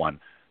 101.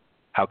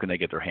 How can they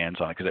get their hands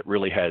on it? Because it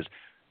really has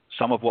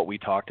some of what we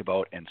talked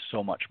about and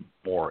so much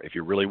more. If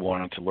you're really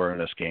wanting to learn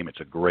this game, it's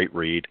a great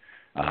read.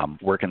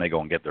 Where can they go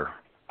and get their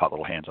hot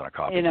little hands on a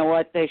copy? You know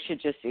what? They should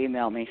just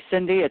email me,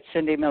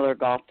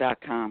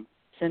 Cindy@CindyMillerGolf.com.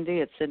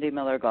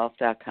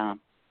 Cindy@CindyMillerGolf.com.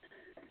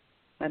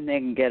 And they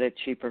can get it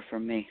cheaper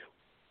from me.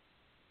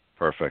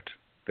 Perfect.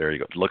 There you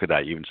go. Look at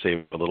that. You even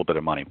save a little bit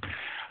of money.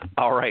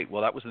 All right.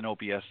 Well, that was the No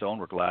BS Zone.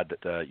 We're glad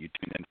that you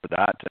tuned in for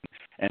that.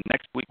 And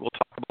next week we'll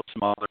talk about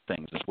some other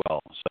things as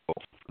well. So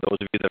for those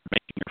of you that are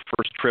making your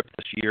first trip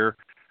this year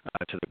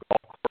to the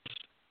golf course,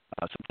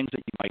 some things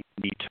that you might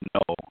need to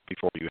know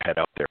before you head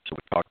out there. So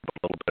we talked about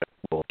a little bit.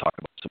 We'll talk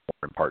about some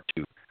more in part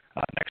 2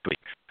 next week.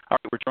 All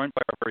right. We're joined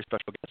by our very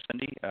special guest,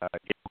 Cindy,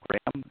 Gail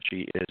Graham.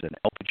 She is an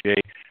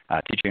LPGA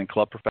teaching and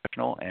club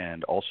professional,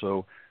 and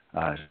also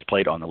has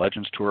played on the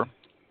Legends Tour.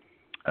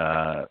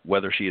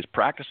 Whether she is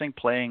practicing,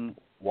 playing,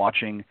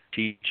 watching,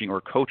 teaching,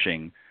 or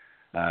coaching,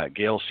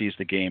 Gail sees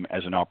the game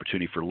as an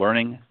opportunity for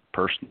learning,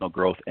 personal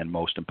growth, and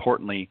most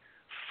importantly,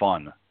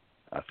 fun.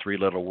 A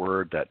three-letter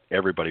word that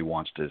everybody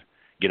wants to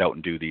get out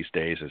and do these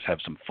days is have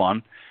some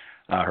fun.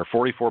 Her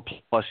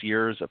 44-plus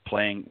years of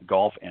playing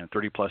golf and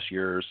 30-plus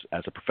years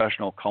as a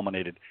professional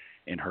culminated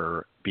in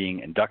her being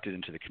inducted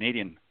into the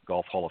Canadian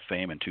Golf Hall of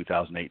Fame in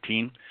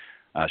 2018.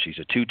 She's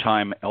a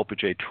two-time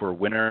LPGA Tour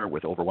winner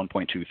with over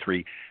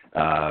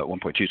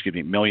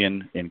 1.2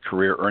 million in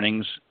career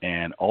earnings,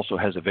 and also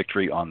has a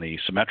victory on the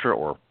Symetra,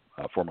 or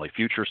formerly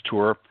Futures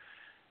Tour,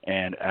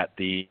 and at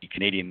the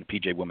Canadian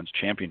PGA Women's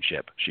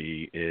Championship.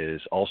 She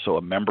is also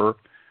a member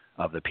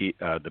of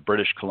the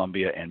British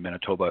Columbia and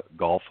Manitoba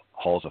Golf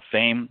Halls of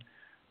Fame.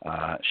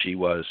 She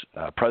was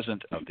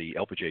president of the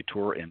LPGA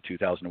Tour in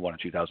 2001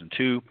 and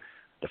 2002,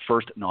 the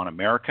first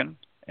non-American,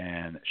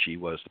 and she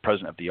was the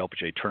president of the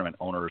LPGA Tournament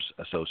Owners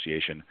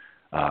Association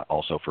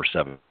also for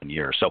 7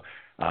 years. So,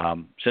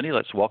 Cindy,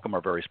 let's welcome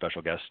our very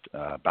special guest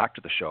back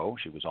to the show.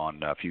 She was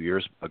on a few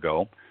years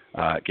ago,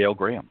 Gail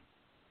Graham.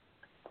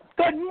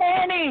 Good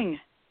morning.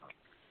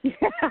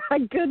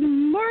 Good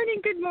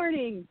morning. Good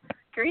morning.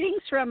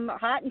 Greetings from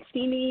hot and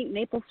steamy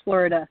Naples,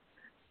 Florida.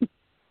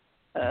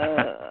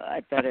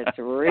 I bet it's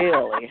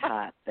really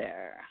hot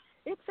there.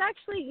 It's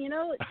actually,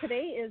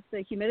 today is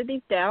the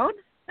humidity's down.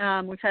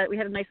 We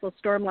had a nice little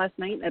storm last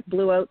night that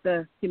blew out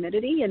the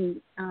humidity,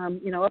 and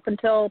up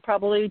until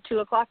probably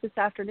 2:00 this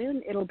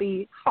afternoon, it'll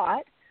be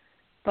hot,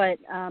 but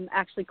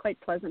actually quite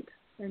pleasant.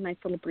 There's a nice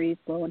little breeze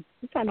blowing.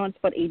 It's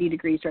about 80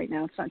 degrees right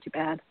now. It's not too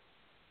bad.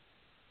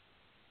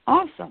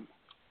 Awesome.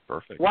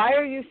 Perfect. Why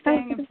are you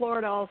staying in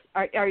Florida?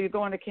 Are you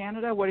going to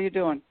Canada? What are you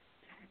doing?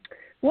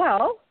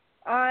 Well,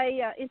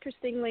 I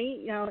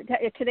interestingly,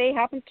 today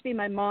happens to be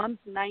my mom's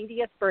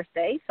 90th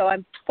birthday, so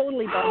I'm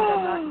totally bummed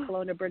I'm not in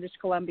Kelowna, British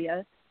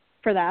Columbia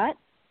for that.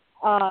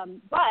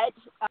 But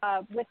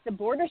with the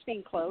borders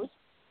being closed,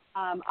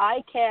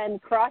 I can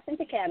cross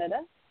into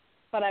Canada,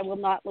 but I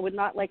would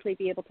not likely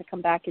be able to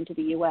come back into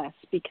the U.S.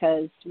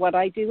 because what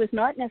I do is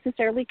not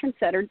necessarily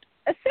considered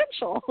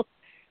essential.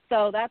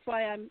 So that's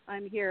why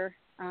I'm here,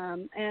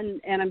 and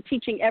I'm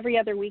teaching every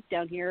other week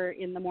down here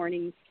in the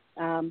mornings.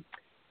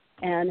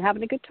 And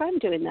having a good time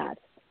doing that.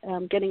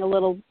 Getting a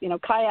little,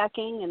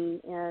 kayaking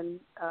and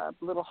a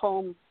little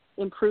home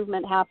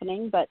improvement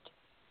happening, but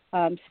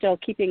still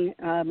keeping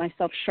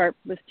myself sharp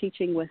with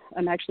teaching.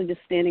 I'm actually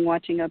just standing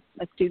watching a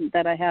student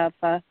that I have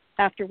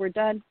after we're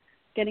done,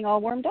 getting all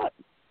warmed up.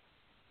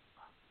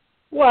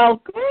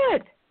 Well,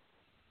 good.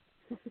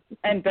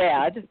 And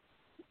bad.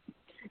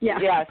 Yeah.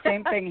 Yeah,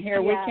 same thing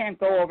here. Yeah. We can't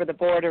go over the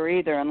border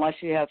either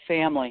unless you have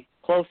family,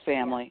 close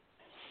family.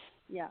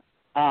 Yeah.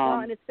 Well,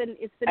 and it's been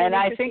and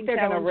I think they're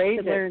going to raise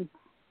it. Learn.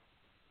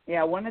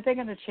 Yeah, when are they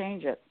going to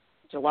change it?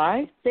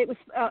 July? It was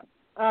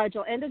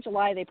end of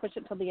July. They pushed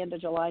it till the end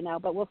of July now,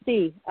 but we'll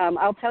see.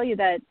 I'll tell you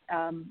that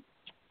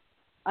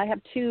I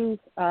have 2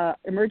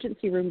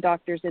 emergency room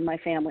doctors in my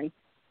family,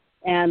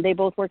 and they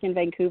both work in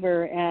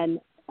Vancouver,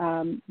 and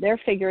they're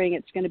figuring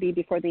it's going to be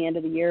before the end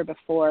of the year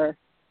before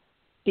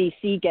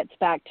BC gets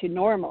back to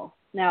normal.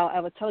 Now, I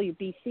will tell you,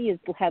 BC has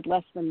had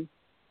less than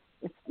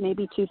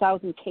maybe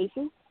 2,000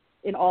 cases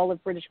in all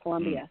of British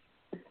Columbia.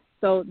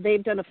 So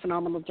they've done a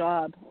phenomenal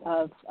job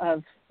of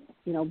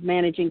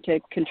managing to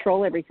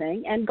control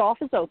everything. And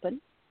golf is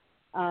open.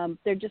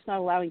 They're just not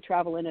allowing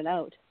travel in and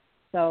out.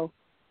 So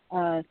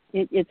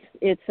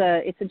it's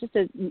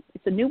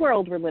a new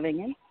world we're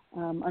living in.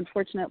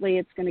 Unfortunately,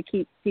 it's going to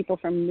keep people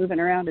from moving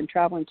around and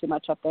traveling too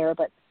much up there.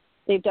 But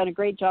they've done a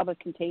great job of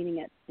containing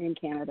it in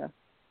Canada.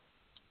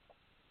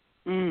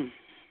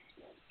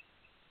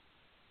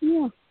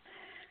 Yeah.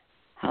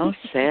 How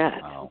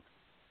sad. Wow.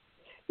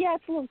 Yeah,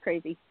 it's a little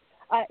crazy.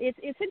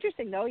 It's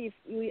interesting though.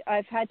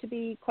 I've had to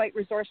be quite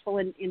resourceful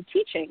in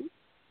teaching.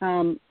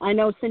 I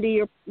know, Cindy,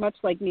 you're much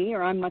like me,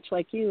 or I'm much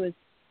like you. Is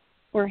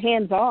we're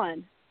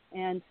hands-on,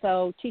 and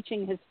so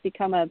teaching has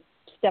become a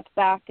step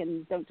back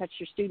and don't touch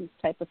your students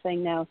type of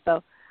thing now.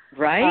 So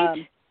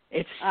right,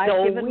 it's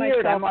so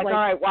weird. I'm like, all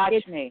right,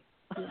 watch me.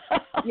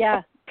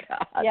 Yeah.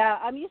 God. Yeah,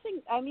 I'm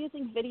using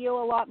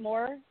video a lot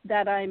more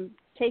that I'm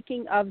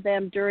taking of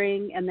them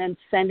during and then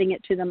sending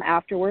it to them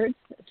afterwards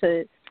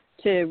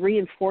to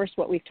reinforce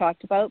what we've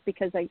talked about,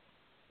 because I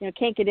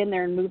can't get in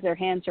there and move their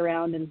hands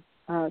around, and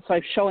so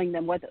I'm showing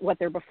them what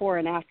their before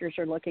and afters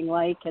are looking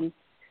like, and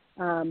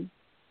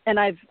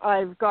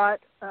I've got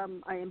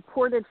I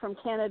imported from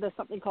Canada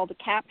something called a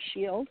cap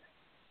shield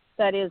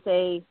that is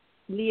a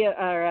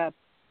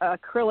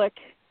acrylic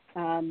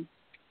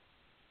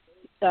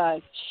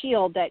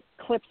shield that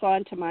clips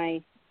onto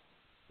my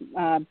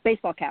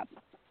baseball cap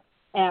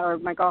or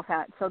my golf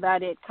hat, so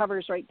that it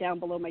covers right down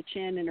below my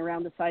chin and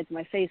around the sides of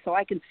my face, so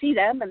I can see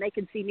them and they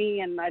can see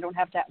me, and I don't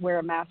have to wear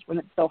a mask when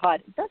it's so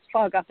hot. It does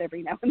fog up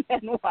every now and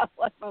then while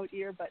I'm out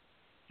here, but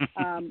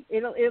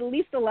it at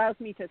least allows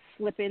me to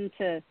slip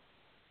into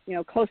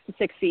close to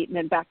 6 feet and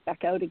then back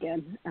out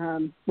again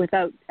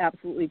without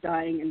absolutely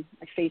dying and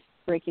my face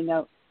breaking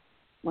out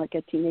like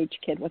a teenage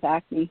kid with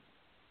acne.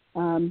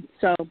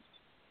 So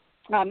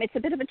It's a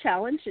bit of a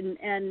challenge,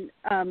 and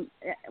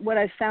what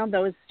I've found,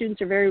 though, is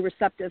students are very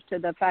receptive to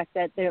the fact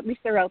that at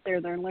least they're out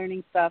there, they're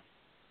learning stuff,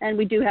 and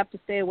we do have to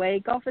stay away.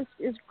 Golf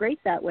is great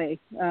that way.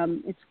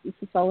 It's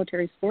a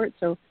solitary sport,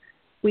 so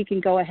we can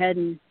go ahead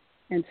and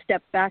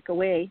step back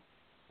away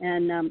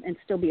and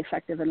still be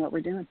effective in what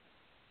we're doing.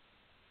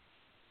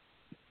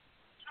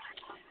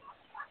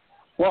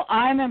 Well,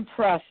 I'm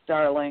impressed,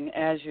 darling,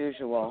 as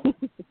usual.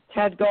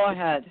 Ted, go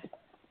ahead.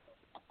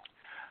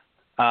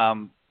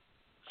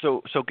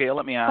 So Gail,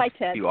 let me ask Hi,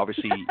 Ted. you.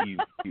 Obviously,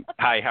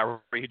 hi.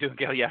 How are you doing,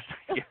 Gail? Yes,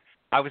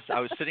 I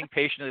was sitting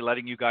patiently,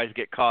 letting you guys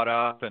get caught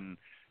up and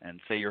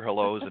say your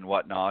hellos and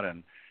whatnot,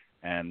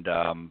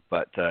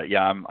 but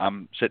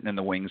I'm sitting in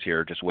the wings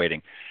here, just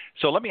waiting.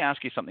 So let me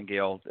ask you something,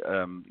 Gail.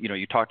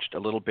 You talked a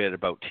little bit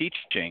about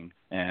teaching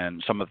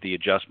and some of the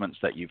adjustments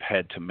that you've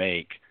had to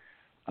make,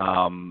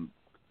 and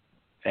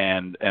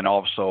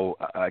also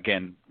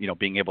again,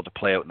 being able to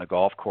play out in the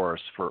golf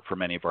course for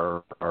many of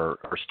our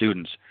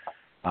students.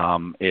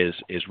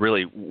 Is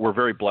really, we're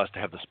very blessed to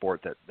have the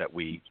sport that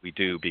we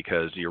do,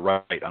 because you're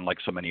right, unlike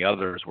so many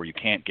others where you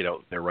can't get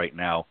out there right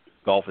now,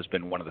 golf has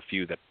been one of the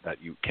few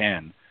that you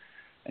can,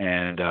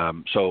 and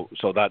so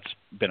that's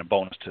been a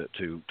bonus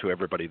to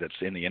everybody that's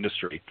in the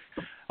industry.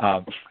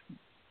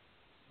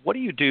 What do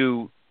you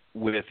do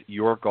with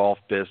your golf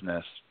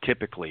business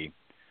typically?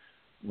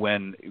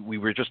 When we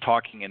were just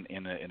talking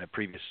in a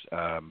previous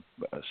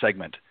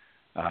segment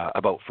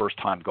about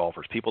first-time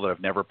golfers, people that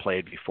have never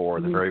played before,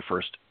 the very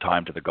first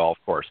time to the golf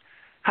course.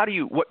 How do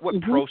you,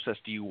 what process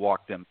do you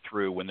walk them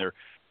through when they're,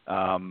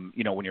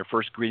 when you're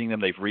first greeting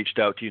them, they've reached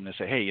out to you and they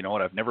say, hey, you know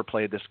what, I've never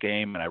played this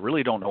game and I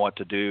really don't know what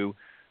to do.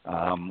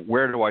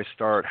 Where do I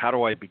start? How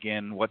do I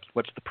begin? What's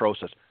the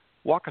process?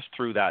 Walk us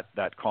through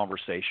that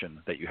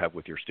conversation that you have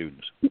with your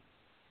students.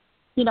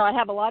 I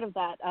have a lot of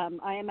that.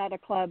 I am at a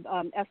club,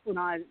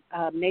 Esplanade,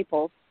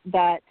 Naples,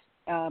 that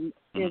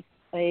is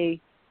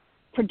a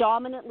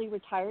predominantly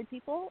retired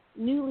people,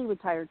 newly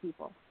retired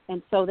people.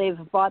 And so they've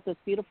bought this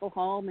beautiful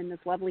home in this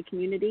lovely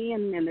community,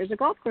 and there's a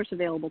golf course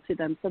available to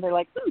them. So they're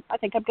like, I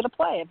think I'm going to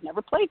play. I've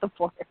never played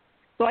before.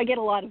 So I get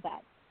a lot of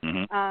that.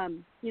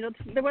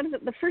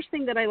 The first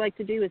thing that I like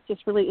to do is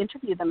just really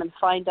interview them and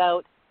find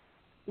out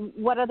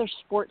what other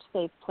sports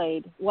they've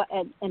played.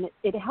 And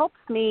it helps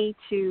me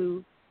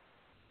to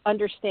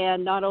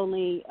understand not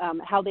only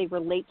how they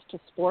relate to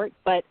sport,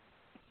 but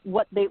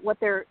what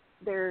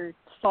their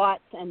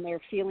thoughts and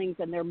their feelings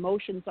and their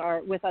emotions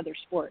are with other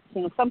sports.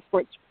 Some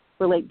sports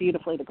relate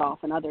beautifully to golf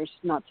and others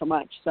not so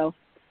much. So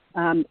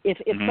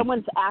if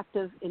someone's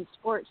active in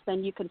sports,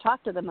 then you can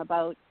talk to them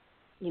about,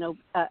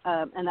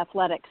 an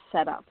athletic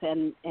setup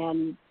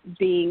and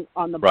being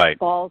on the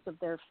balls of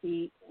their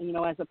feet,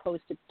 as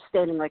opposed to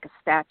standing like a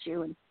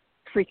statue and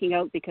freaking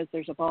out because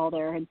there's a ball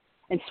there and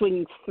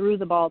swinging through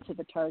the ball to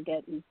the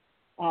target.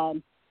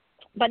 And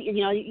but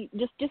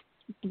just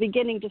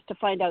beginning just to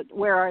find out,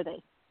 where are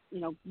they?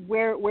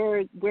 Where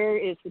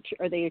is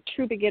are they a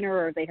true beginner,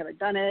 or they haven't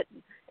done it?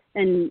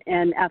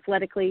 And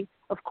athletically,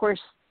 of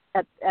course,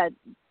 at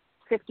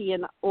 50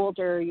 and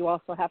older, you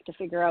also have to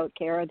figure out,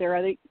 okay, are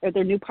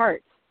there new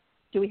parts?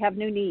 Do we have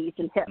new knees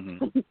and hips?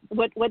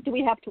 What do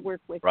we have to work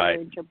with here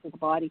in terms of the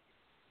body?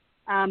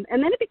 And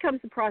then it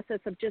becomes a process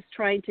of just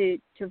trying to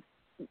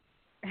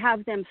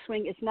have them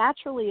swing as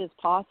naturally as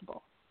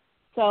possible.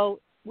 So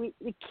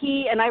the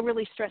key, and I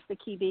really stress the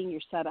key being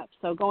your setup.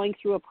 So going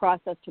through a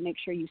process to make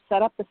sure you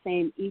set up the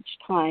same each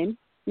time,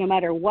 no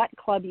matter what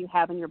club you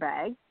have in your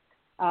bag.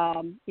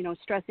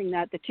 Stressing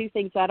that the two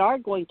things that are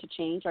going to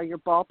change are your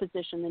ball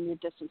position and your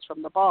distance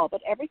from the ball,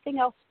 but everything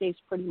else stays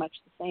pretty much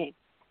the same.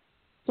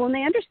 So when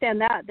they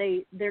understand that,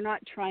 they're not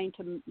trying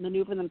to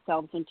maneuver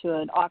themselves into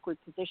an awkward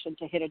position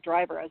to hit a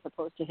driver as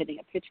opposed to hitting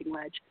a pitching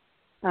wedge.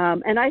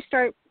 And I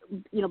start,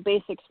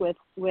 basics with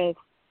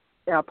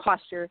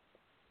posture,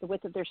 the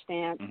width of their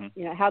stance,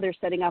 how they're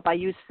setting up. I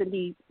use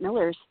Cindy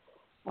Miller's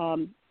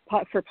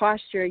for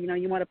posture.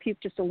 You want to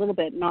puke just a little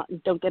bit,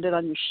 don't get it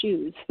on your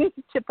shoes.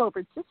 Tip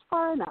over just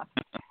far enough,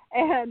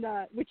 and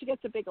which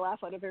gets a big laugh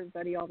out of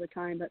everybody all the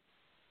time. But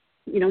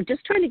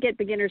just trying to get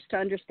beginners to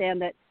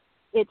understand that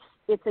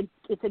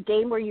it's a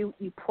game where you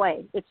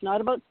play. It's not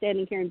about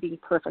standing here and being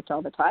perfect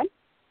all the time.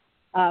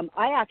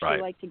 I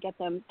actually like to get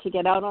them to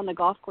get out on the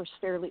golf course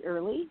fairly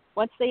early.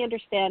 Once they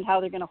understand how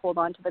they're going to hold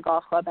on to the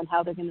golf club and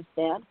how they're going to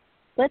stand,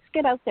 let's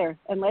get out there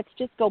and let's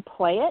just go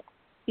play it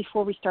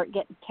before we start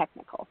getting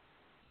technical.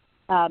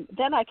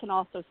 Then I can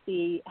also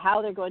see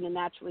how they're going to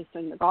naturally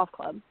swing the golf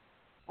club.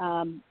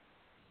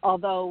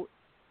 Although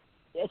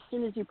as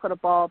soon as you put a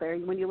ball there,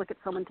 when you look at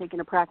someone taking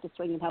a practice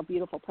swing and how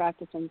beautiful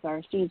practice swings are,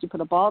 as soon as you put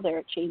a ball there,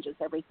 it changes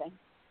everything.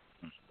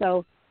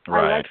 So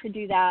I like to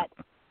do that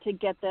to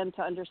get them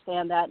to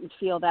understand that and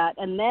feel that,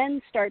 and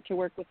then start to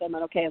work with them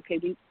on,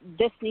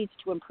 this needs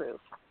to improve.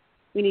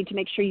 We need to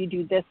make sure you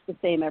do this the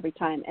same every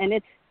time. And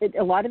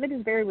a lot of it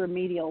is very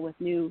remedial with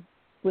new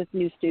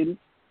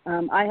students.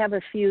 I have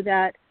a few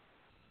that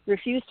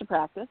refuse to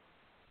practice,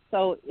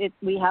 so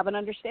we have an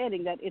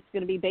understanding that it's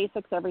going to be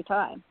basics every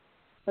time.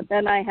 But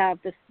then I have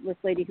this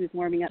lady who's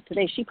warming up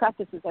today. She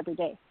practices every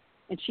day,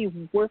 and she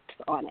works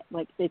on it.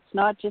 Like, it's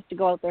not just to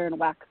go out there and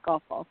whack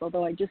golf balls,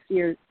 although I just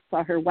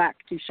saw her whack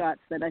 2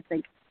 shots that I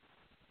think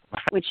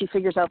when she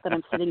figures out that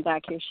I'm sitting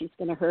back here, she's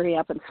going to hurry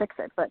up and fix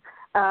it. But,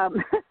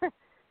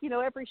 you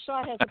know, every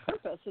shot has a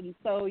purpose, and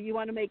so you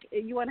want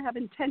to have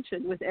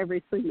intention with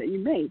every swing that you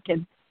make.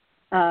 And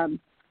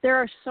there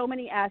are so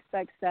many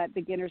aspects that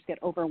beginners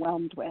get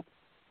overwhelmed with.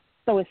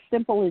 So as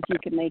simple as you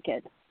can make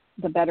it,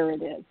 the better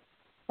it is.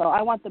 So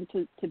I want them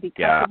to be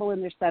comfortable in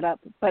their setup,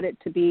 but it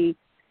to be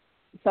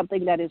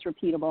something that is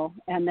repeatable.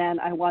 And then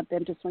I want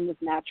them to swing as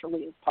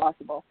naturally as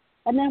possible.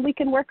 And then we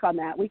can work on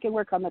that. We can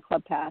work on the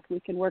club path. We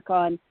can work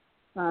on,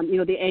 you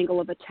know, the angle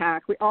of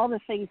attack. All the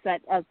things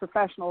that as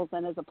professionals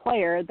and as a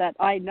player that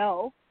I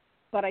know,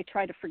 but I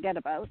try to forget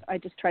about. I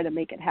just try to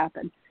make it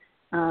happen.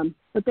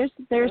 But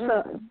there's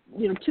a,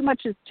 you know, too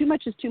much is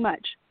too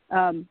much.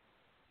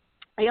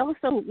 I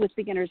also, with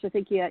beginners, I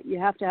think you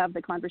have to have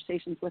the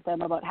conversations with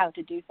them about how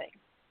to do things,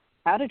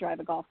 how to drive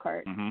a golf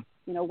cart. Mm-hmm.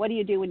 You know, what do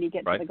you do when you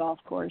get to the golf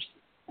course?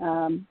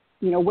 You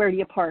know, where do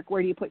you park?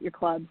 Where do you put your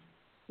clubs?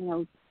 You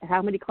know,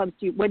 how many clubs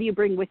what do you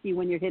bring with you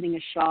when you're hitting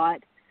a shot?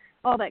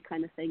 All that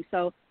kind of thing.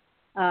 So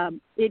I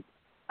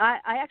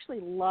actually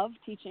love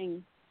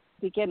teaching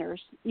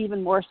beginners,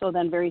 even more so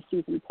than very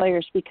seasoned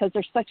players, because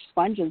they're such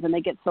sponges and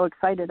they get so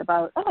excited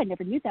about, oh, I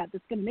never knew that.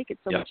 That's going to make it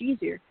so much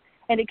easier.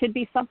 And it could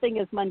be something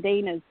as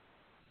mundane as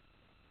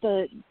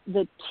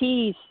the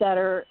tees that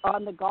are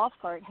on the golf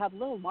cart have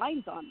little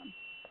lines on them.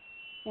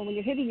 And when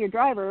you're hitting your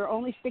driver,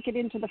 only stick it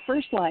into the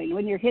first line.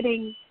 When you're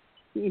hitting,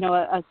 you know,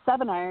 a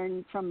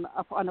 7-iron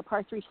on a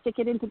par 3, stick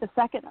it into the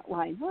second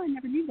line. Well, I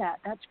never knew that.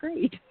 That's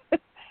great.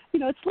 You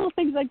know, it's little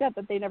things like that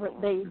they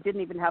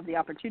didn't even have the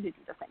opportunity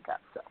to think of.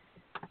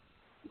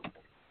 So.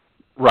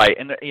 Right,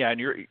 and and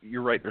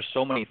you're right. There's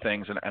so many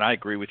things, and I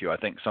agree with you. I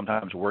think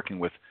sometimes working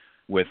with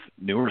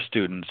newer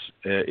students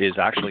is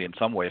actually in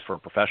some ways for a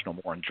professional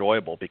more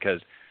enjoyable, because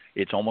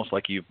it's almost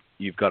like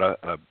you've got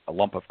a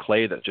lump of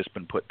clay that's just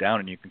been put down,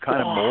 and you can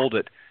kind of mold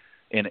it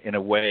in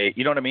a way,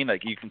 you know what I mean?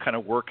 Like you can kind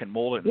of work and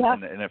mold it,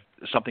 and if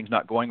something's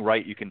not going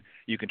right, you can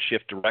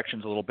shift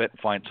directions a little bit and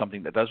find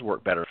something that does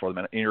work better for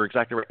them. And you're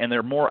exactly right. And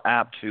they're more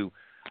apt to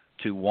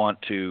want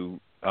to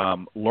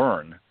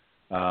learn.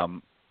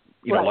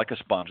 You know, like a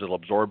sponge, it'll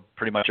absorb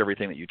pretty much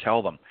everything that you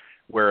tell them.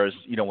 Whereas,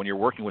 you know, when you're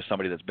working with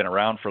somebody that's been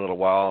around for a little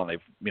while and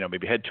they've, you know,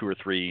 maybe had 2 or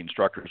 3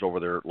 instructors over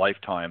their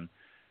lifetime,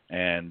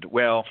 and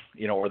well,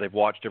 you know, or they've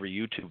watched every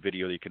YouTube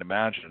video that you can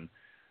imagine,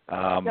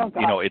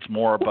 you know, it's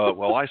more about,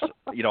 well, I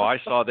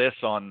saw this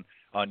on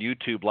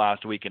YouTube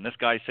last week, and this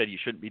guy said you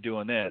shouldn't be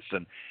doing this,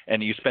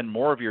 and you spend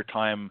more of your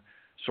time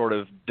sort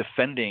of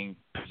defending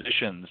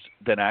positions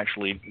than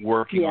actually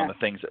working on the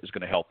things that is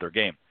going to help their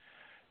game.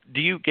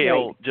 Do you,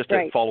 Gail, just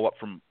to follow up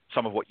from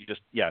some of what you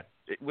just,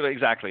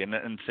 exactly,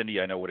 and Cindy,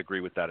 I know, would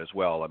agree with that as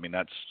well. I mean,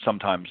 that's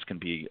sometimes can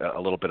be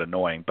a little bit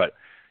annoying, but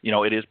you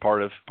know, it is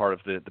part of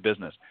the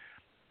business.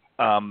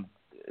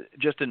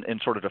 Just in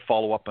sort of to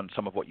follow up on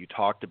some of what you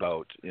talked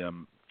about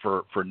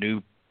for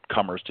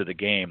newcomers to the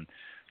game,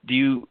 do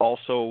you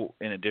also,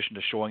 in addition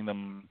to showing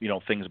them, you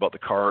know, things about the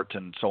cart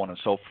and so on and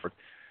so forth,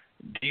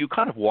 do you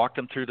kind of walk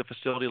them through the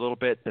facility a little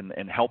bit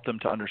and help them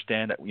to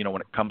understand that, you know,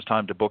 when it comes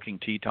time to booking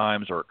tee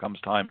times or it comes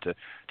time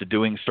to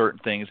doing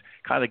certain things,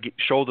 kind of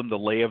show them the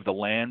lay of the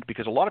land?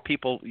 Because a lot of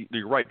people,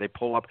 you're right, they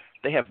pull up,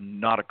 they have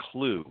not a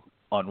clue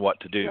on what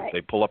to do. They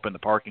pull up in the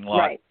parking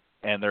lot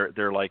and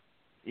they're like,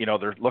 you know,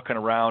 they're looking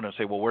around and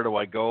say, well, where do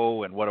I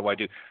go and what do I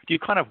do? Do you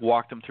kind of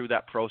walk them through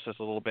that process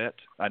a little bit?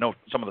 I know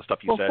some of the stuff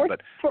you said,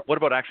 but what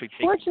about actually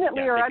taking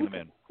them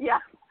in? Yeah.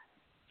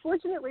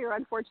 Fortunately or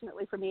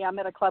unfortunately for me, I'm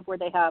at a club where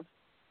they have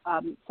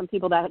some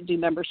people that do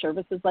member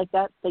services like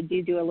that. They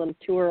do a little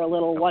tour, a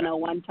little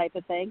 101 type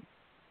of thing.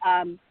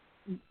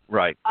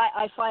 Right.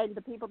 I find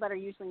the people that are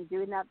usually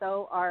doing that,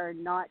 though, are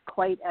not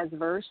quite as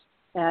versed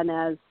and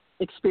as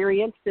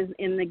experienced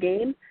in the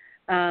game.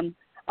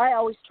 I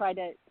always try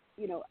to,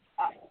 you know,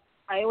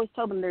 I always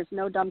tell them there's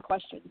no dumb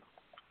questions.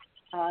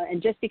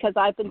 And just because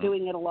I've been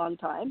doing it a long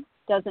time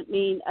doesn't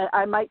mean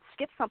I might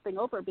skip something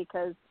over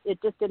because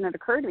it just didn't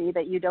occur to me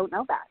that you don't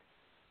know that.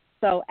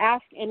 So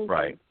ask anything.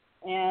 Right.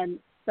 And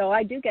so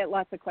I do get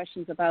lots of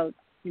questions about,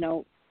 you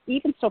know,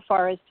 even so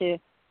far as to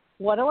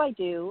what do I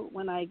do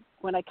when I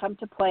come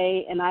to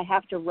play and I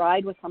have to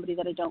ride with somebody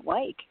that I don't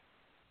like?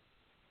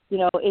 You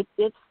know,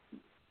 it's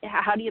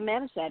how do you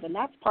manage that? And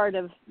that's part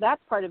of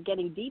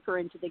getting deeper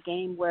into the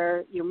game,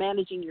 where you're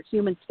managing your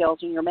human skills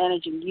and you're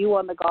managing you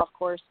on the golf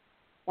course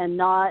and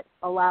not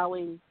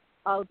allowing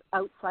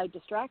outside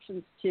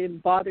distractions to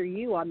bother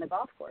you on the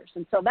golf course.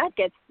 And so that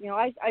gets, you know,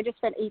 I just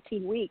spent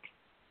 18 weeks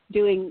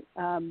doing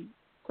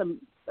some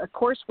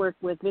coursework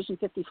with Vision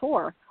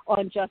 54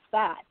 on just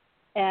that.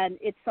 And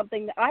it's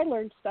something that I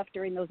learned stuff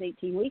during those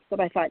 18 weeks that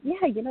I thought,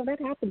 yeah, you know,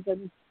 that happens,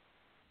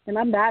 and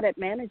I'm bad at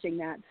managing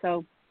that.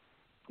 So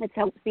it's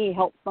helped me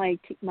help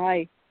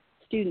my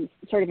students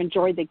sort of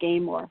enjoy the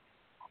game more.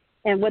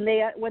 And when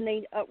they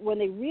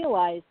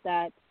realize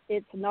that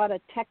it's not a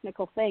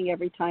technical thing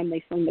every time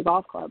they swing the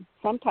golf club,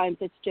 sometimes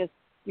it's just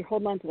you're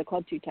holding on to the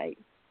club too tight.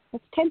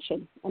 That's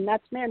tension, and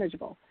that's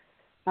manageable.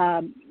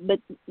 But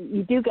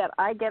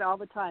I get all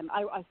the time.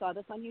 I saw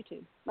this on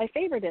YouTube. My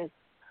favorite is,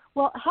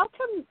 well, how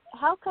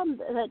come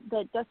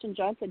that Dustin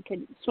Johnson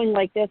can swing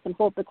like this and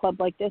hold the club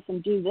like this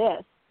and do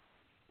this,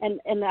 and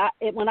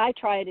when I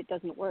try it, it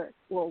doesn't work.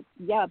 Well,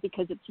 yeah,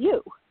 because it's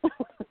you,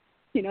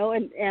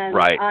 and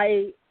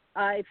right.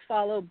 I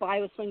follow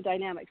bioswing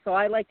dynamics, so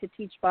I like to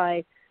teach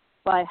by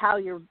how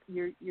your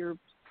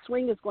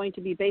swing is going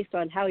to be based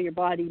on how your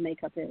body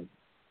makeup is,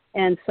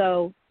 and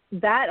so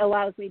that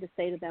allows me to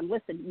say to them,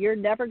 listen, you're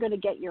never going to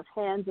get your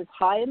hands as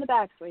high in the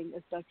backswing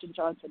as Dustin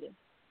Johnson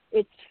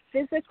is.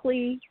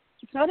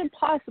 It's not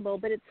impossible,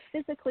 but it's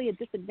physically a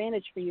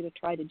disadvantage for you to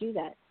try to do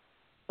that.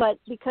 But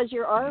because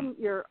your arms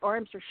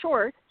are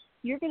short,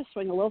 you're going to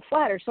swing a little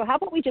flatter. So how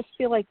about we just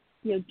feel like,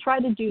 try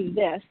to do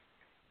this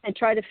and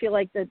try to feel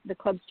like the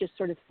club's just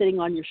sort of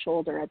sitting on your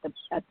shoulder at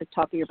the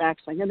top of your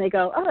backswing. And they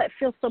go, oh, it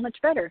feels so much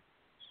better.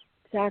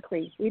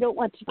 Exactly. We don't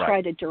want to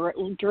try to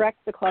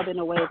direct the club in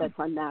a way that's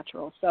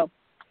unnatural. So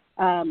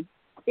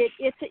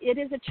it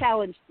is a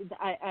challenge.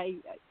 I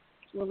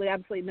will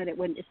absolutely admit it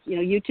when it's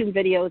YouTube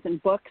videos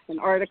and books and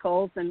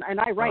articles and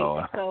I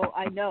write, so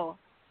I know.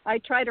 I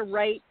try to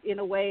write in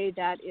a way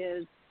that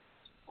is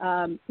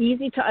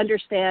easy to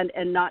understand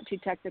and not too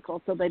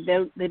technical, so they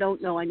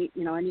don't know I need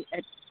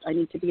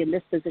to be in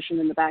this position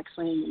in the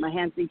backswing. My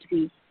hands need to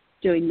be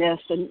doing this,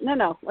 and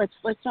no, let's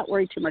not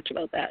worry too much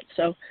about that.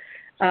 So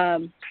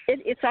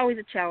it's always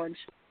a challenge,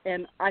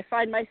 and I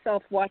find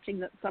myself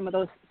watching some of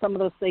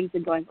those things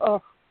and going,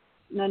 oh,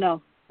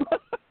 no.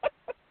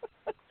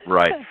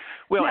 Right.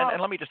 Well, now,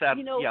 and let me just add,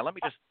 Gail, let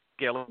me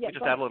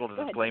just add a little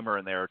disclaimer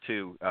in there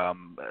too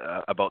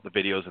about the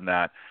videos and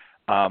that.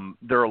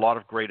 There are a lot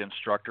of great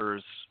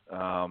instructors.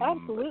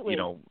 Absolutely.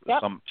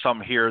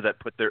 Some here that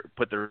put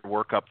their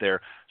work up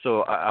there.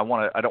 So I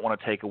don't want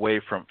to take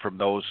away from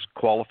those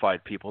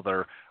qualified people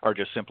that are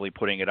just simply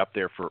putting it up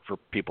there for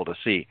people to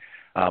see.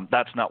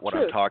 That's not what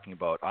I'm talking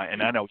about.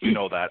 And I know you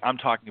know that. I'm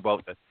talking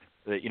about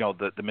the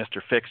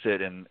Mr.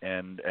 Fix-It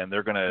and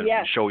they're going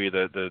to show you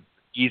the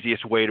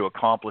easiest way to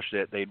accomplish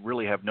it. They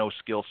really have no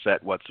skill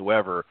set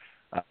whatsoever.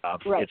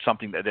 It's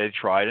something that they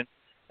tried,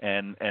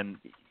 and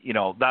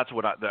that's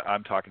what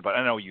I'm talking about.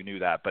 I know you knew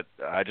that, but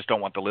I just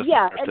don't want the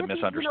listeners to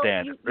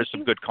misunderstand. There's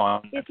some good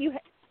content.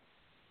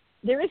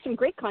 There is some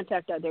great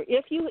content out there.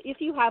 If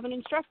you have an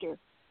instructor,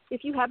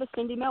 if you have a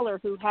Cindy Miller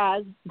who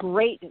has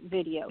great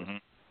videos,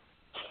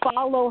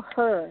 follow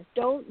her.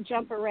 Don't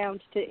jump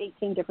around to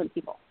 18 different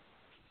people.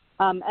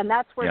 And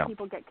that's where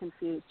people get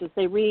confused, is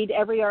they read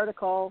every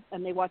article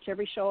and they watch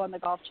every show on the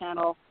Golf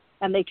Channel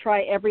and they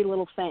try every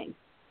little thing.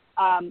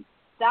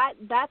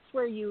 That's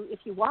where if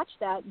you watch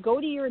that, go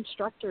to your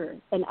instructor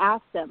and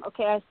ask them,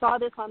 okay, I saw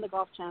this on the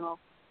Golf Channel.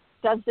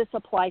 Does this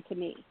apply to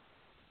me?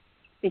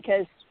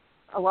 Because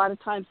a lot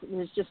of times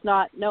there's just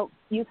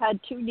you've had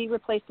 2 knee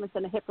replacements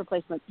and a hip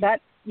replacement.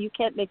 You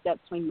can't make that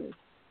swing move.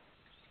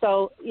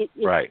 So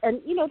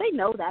and they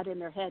know that in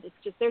their head. It's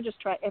just they're just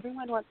trying.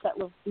 Everyone wants that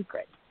little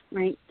secret,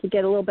 right, to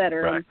get a little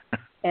better. Right.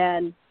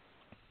 And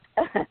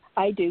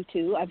I do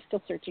too. I'm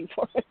still searching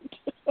for it.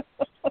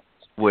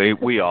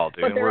 We all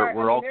do.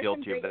 We're all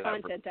guilty of that. There's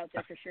some great content out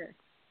there for sure.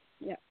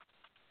 Yeah.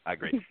 I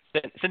agree.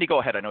 Cindy, go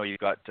ahead. I know you've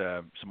got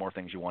some more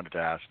things you wanted to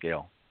ask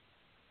Gail.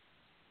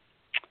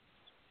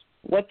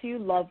 What do you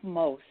love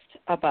most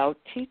about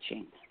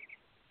teaching?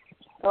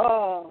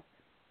 Oh,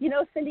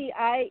 Cindy,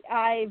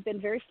 I've been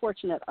very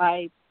fortunate.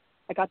 I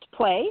got to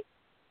play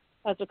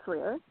as a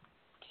career,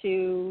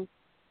 to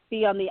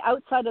be on the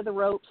outside of the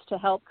ropes to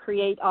help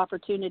create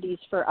opportunities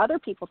for other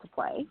people to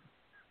play.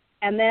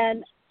 And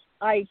then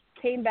I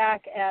came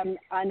back and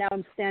now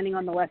I'm standing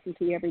on the lesson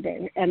tee every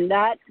day. And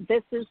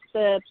this is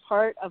the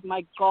part of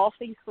my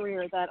golfing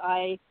career that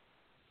I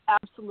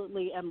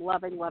absolutely am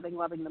loving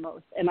the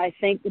most. And I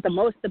think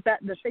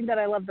the thing that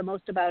I love the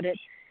most about it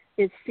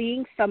is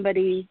seeing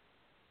somebody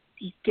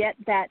get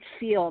that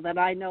feel that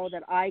I know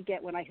that I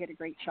get when I hit a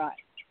great shot.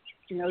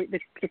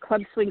 The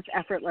club swings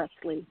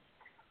effortlessly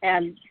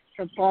and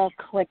the ball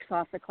clicks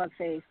off the club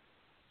face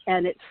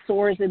and it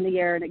soars in the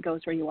air and it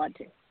goes where you want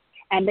to.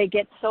 And they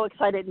get so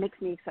excited, it makes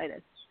me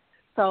excited.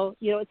 So,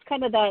 it's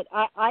kind of that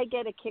I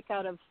get a kick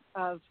out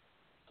of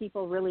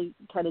people really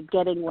kind of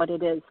getting what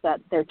it is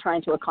that they're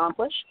trying to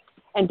accomplish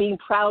and being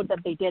proud that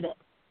they did it.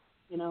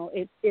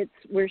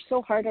 We're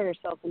so hard on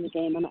ourselves in the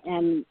game.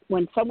 And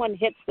when someone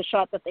hits the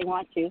shot that they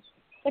want to, it's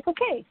like,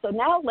 okay, so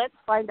now let's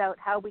find out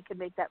how we can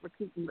make that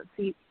repeat. And let's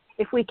see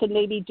if we can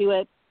maybe do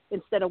it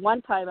instead of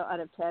 1 time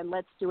out of 10,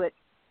 let's do it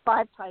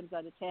 5 times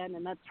out of 10,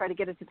 and let's try to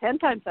get it to 10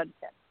 times out of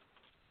 10.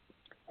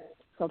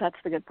 So that's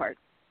the good part.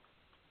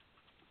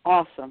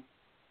 Awesome.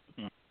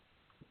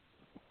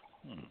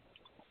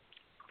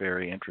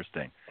 Very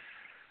interesting.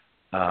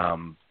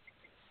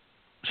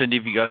 Cindy,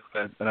 have you got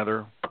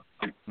another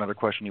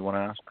question you want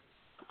to ask?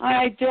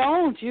 I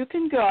don't. You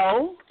can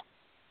go.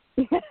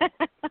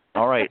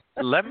 All right.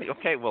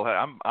 Okay. Well,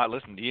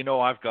 listen.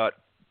 I've got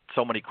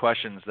so many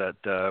questions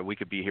that we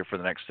could be here for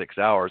the next 6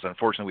 hours.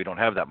 Unfortunately, we don't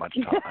have that much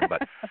time.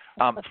 But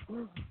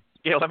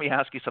Gail, let me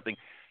ask you something.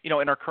 In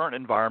our current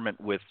environment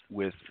with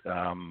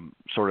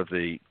sort of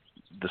the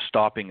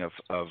stopping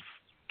of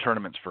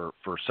tournaments for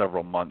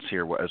several months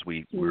here as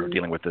we were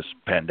dealing with this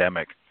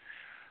pandemic,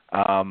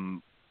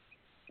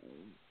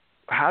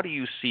 how do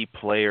you see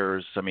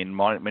players? I mean,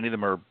 many of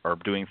them are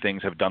doing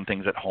things, have done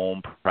things at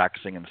home,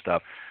 practicing and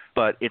stuff,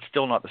 but it's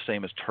still not the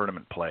same as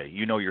tournament play.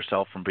 You know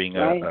yourself from being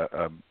a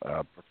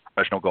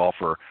professional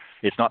golfer,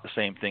 it's not the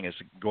same thing as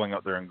going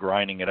out there and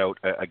grinding it out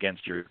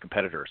against your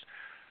competitors.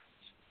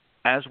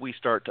 As we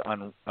start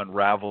to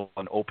unravel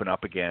and open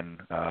up again,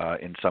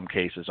 in some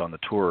cases on the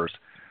tours,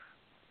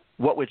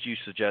 what would you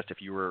suggest if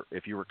you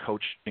were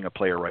coaching a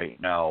player right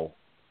now?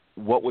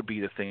 What would be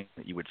the thing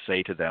that you would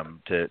say to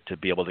them to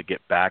be able to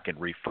get back and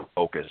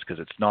refocus? Because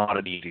it's not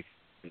an easy,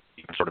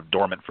 sort of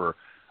dormant for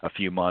a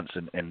few months,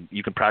 and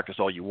you can practice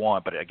all you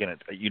want, but again,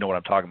 you know what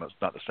I'm talking about.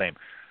 It's not the same.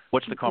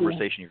 What's the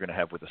conversation you're going to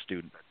have with a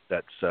student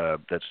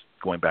that's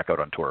going back out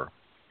on tour?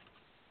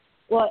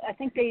 Well, I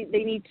think they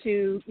need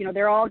to.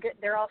 They're all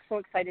so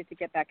excited to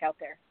get back out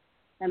there,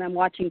 and I'm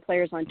watching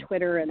players on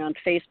Twitter and on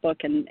Facebook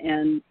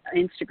and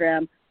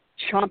Instagram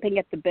chomping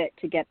at the bit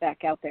to get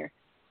back out there,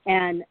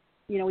 and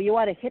you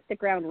ought to hit the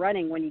ground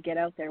running when you get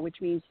out there, which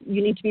means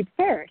you need to be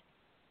prepared.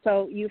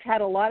 So you've had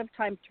a lot of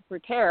time to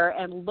prepare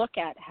and look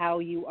at how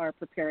you are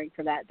preparing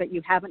for that, but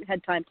you haven't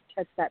had time to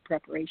test that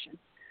preparation.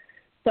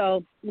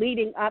 So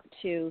leading up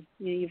to,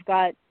 you've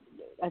got,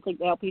 I think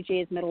the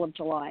LPGA is middle of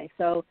July.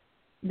 So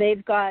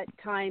they've got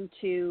time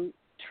to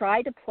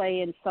try to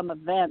play in some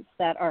events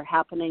that are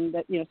happening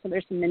so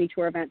there's some mini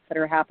tour events that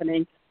are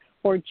happening,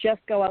 or just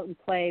go out and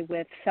play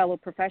with fellow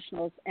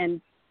professionals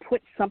and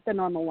put something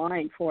on the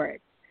line for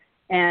it.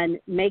 And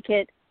make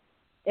it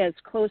as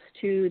close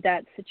to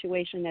that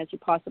situation as you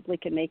possibly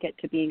can make it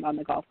to being on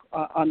the golf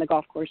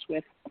course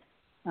with,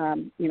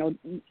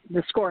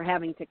 the score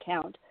having to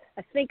count.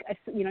 I think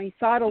you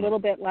saw it a little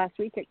bit last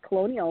week at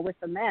Colonial with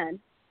the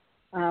men.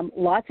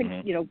 Lots of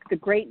the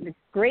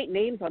great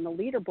names on the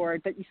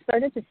leaderboard, but you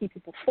started to see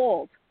people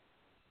fold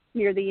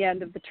near the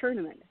end of the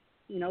tournament.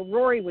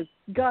 Rory was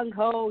gung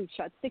ho. He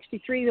shot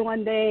 63 the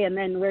one day, and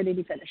then where did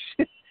he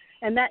finish?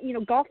 And that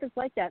golf is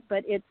like that,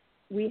 but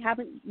they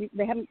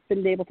haven't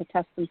been able to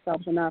test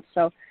themselves enough.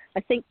 So I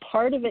think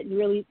part of it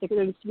really,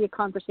 there needs to be a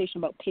conversation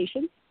about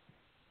patience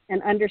and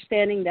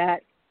understanding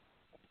that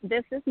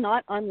this is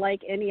not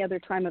unlike any other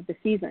time of the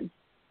season,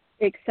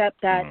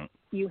 except that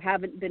you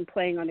haven't been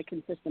playing on a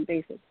consistent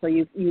basis. So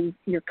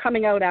you're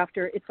coming out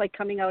after, it's like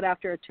coming out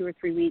after a 2 or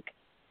 3 week,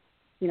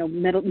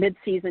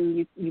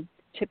 mid-season, you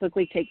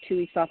typically take 2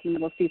 weeks off in the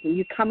middle of the season.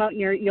 You come out and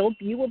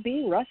you will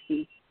be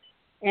rusty.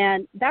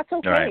 And that's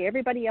okay. Right.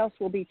 Everybody else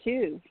will be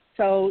too.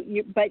 So,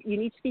 but you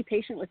need to be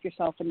patient with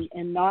yourself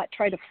and not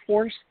try to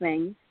force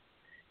things.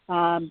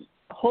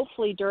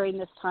 Hopefully, during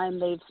this time,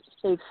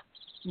 they've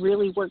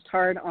really worked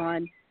hard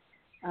on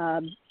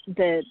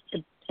the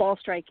ball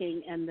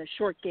striking and the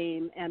short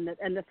game and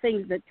the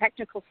things, the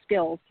technical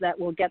skills that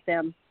will get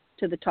them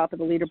to the top of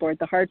the leaderboard.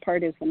 The hard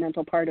part is the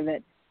mental part of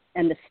it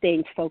and the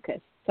staying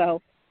focused.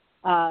 So,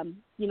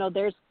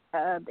 there's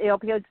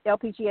the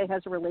LPGA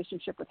has a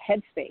relationship with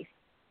Headspace,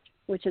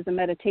 which is a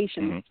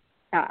meditation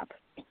app.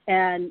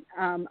 And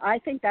I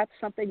think that's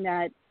something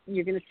that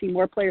you're going to see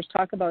more players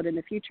talk about in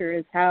the future,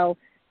 is how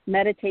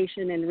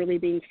meditation and really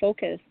being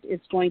focused is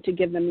going to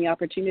give them the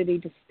opportunity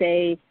to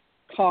stay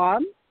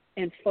calm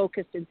and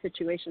focused in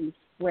situations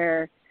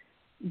where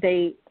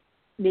they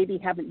maybe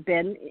haven't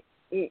been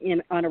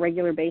in on a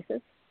regular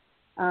basis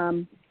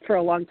for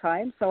a long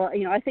time. So,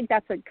 I think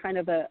that's a kind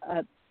of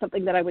a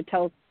something that I would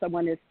tell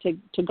someone is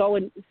to go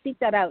and seek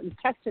that out and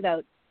test it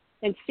out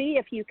and see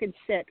if you can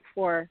sit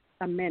for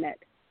a minute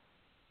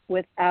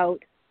without,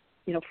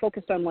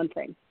 focused on one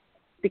thing.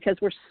 Because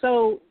we're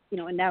so,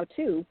 and now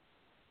too,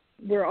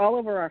 we're all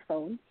over our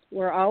phones,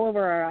 we're all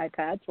over our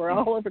iPads, we're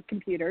all over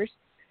computers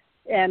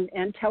and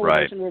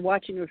television. Right. We're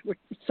watching, we're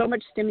so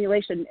much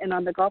stimulation, and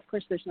on the golf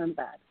course there's none of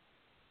that.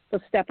 So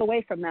step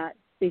away from that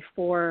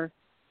before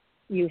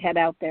you head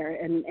out there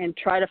and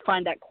try to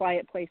find that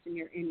quiet place in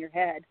your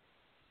head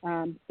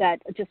that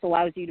just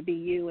allows you to be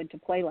you and to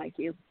play like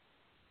you.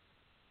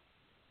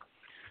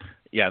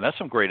 Yeah, that's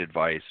some great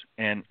advice.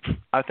 And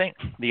I think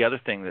the other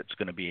thing that's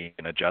going to be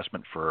an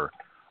adjustment for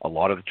a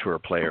lot of the tour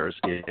players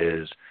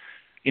is,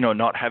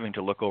 not having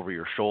to look over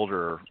your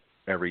shoulder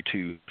every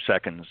 2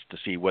 seconds to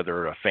see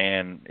whether a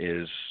fan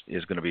is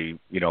going to be,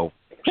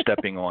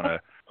 stepping on a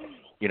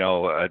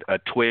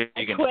twig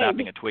and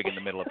snapping a twig in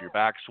the middle of your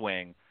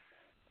backswing.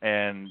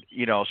 And,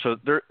 so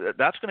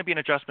that's going to be an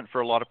adjustment for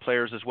a lot of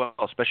players as well,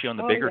 especially on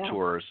the bigger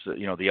tours, the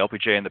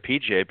LPGA and the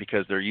PGA,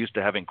 because they're used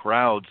to having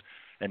crowds.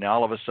 And now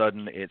all of a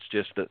sudden it's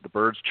just the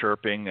birds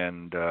chirping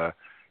and, a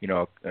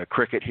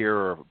cricket here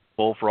or a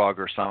bullfrog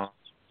or something.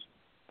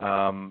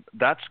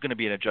 That's going to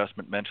be an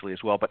adjustment mentally as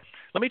well. But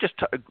let me just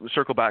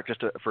circle back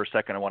for a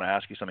second. I want to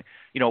ask you something.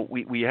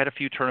 We had a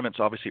few tournaments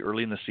obviously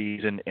early in the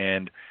season,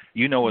 and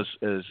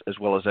as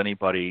well as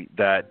anybody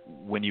that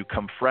when you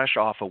come fresh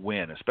off a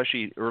win,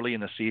 especially early in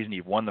the season,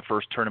 you've won the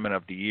first tournament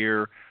of the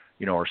year,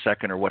 or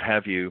second or what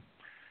have you,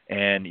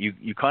 and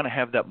you kind of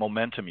have that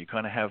momentum, you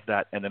kind of have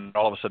that, and then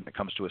all of a sudden it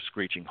comes to a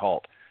screeching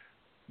halt.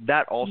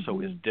 That also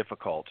is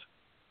difficult,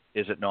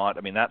 is it not?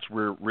 I mean, that's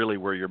really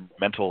where your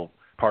mental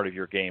part of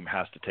your game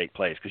has to take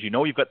place, because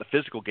you've got the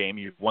physical game,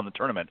 you've won the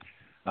tournament,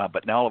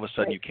 but now all of a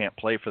sudden you can't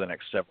play for the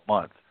next several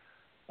months.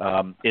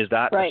 Is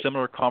that a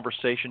similar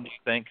conversation, do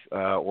you think,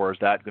 or is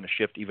that going to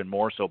shift even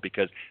more so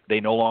because they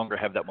no longer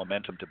have that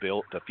momentum to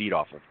feed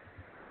off of?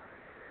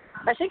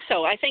 I think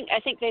so. I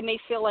think they may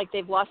feel like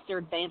they've lost their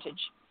advantage.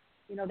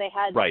 They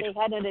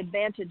had an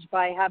advantage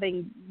by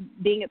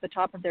being at the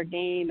top of their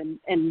game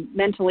and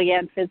mentally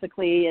and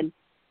physically,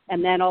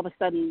 and then all of a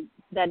sudden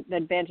that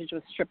advantage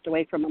was stripped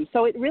away from them.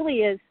 So it really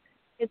is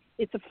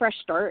it's a fresh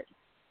start.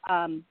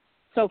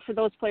 So for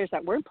those players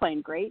that weren't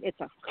playing great, it's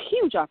a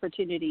huge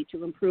opportunity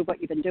to improve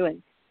what you've been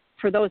doing.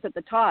 For those at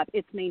the top,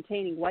 it's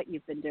maintaining what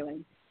you've been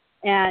doing.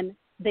 And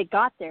they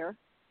got there,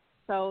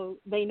 so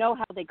they know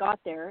how they got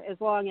there, as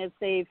long as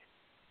they've,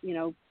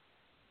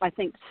 I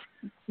think,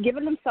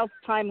 given themselves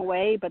time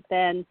away, but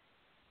then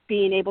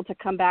being able to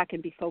come back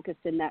and be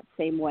focused in that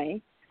same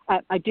way.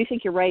 I do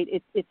think you're right.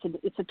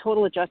 It's a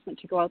total adjustment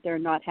to go out there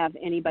and not have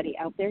anybody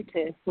out there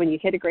to, when you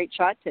hit a great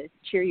shot, to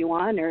cheer you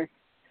on or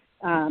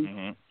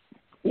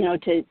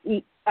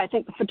I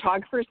think the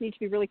photographers need to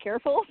be really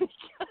careful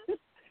because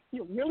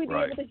you'll really be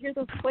able to hear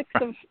those clicks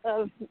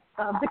of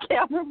the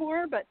camera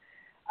more. But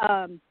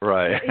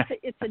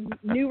it's a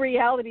new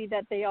reality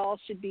that they all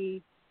should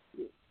be,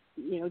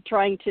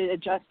 trying to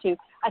adjust to.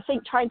 I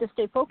think trying to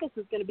stay focused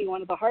is going to be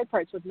one of the hard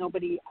parts with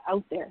nobody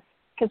out there,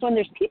 because when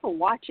there's people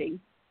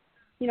watching,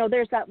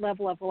 there's that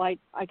level of, well,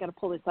 I got to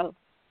pull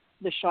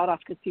this shot off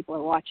because people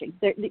are watching.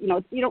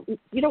 You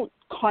don't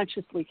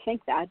consciously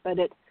think that, but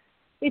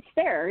it's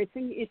there. It's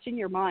in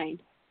your mind,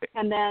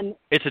 and then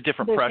it's a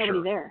different there's pressure.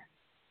 Nobody there.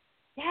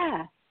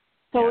 Yeah.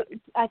 So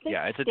I think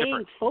it's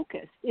staying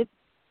focused.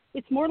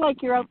 It's more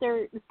like you're out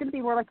there. It's going to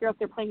be more like you're out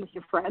there playing with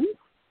your friends,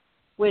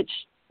 which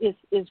is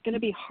going to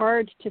be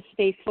hard to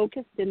stay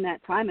focused in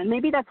that time. And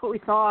maybe that's what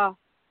we saw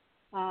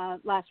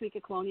last week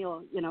at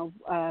Colonial.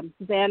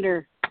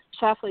 Xander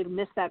Schauffele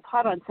missed that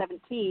putt on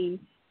 17.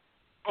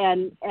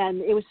 And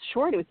it was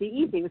short. It was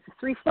easy. It was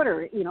a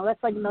 3-footer.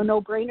 That's like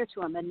no-brainer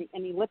to him. And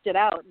he lifted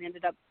out and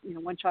ended up,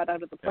 one shot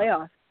out of the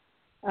playoff.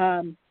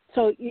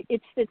 So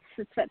it's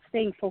that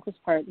staying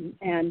focused part,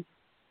 and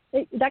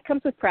that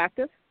comes with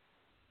practice,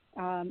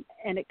 and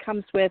it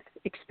comes with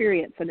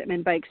experience.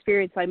 And by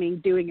experience, I mean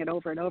doing it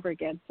over and over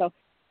again. So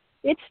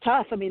it's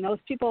tough. I mean, those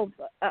people.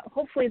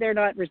 Hopefully, they're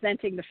not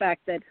resenting the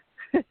fact that,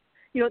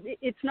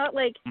 it's not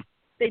like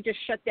they just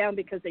shut down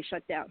because they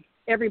shut down.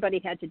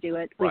 Everybody had to do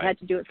it. We had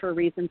to do it for a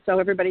reason. So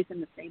everybody's in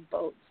the same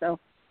boat. So,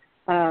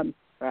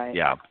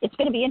 it's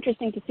going to be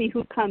interesting to see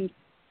who comes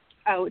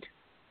out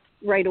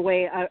right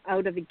away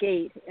out of the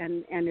gate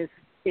and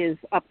is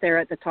up there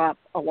at the top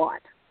a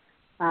lot.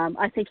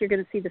 I think you're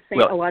going to see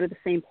a lot of the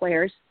same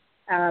players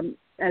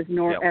as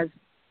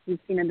we've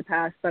seen in the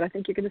past. But I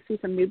think you're going to see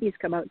some newbies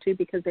come out too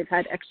because they've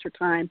had extra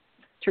time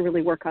to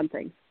really work on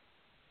things.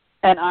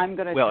 And I'm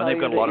going to tell you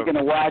that you're going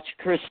to watch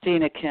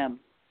Christina Kim.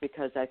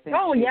 Because I think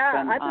she's been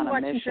on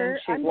a mission.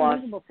 She's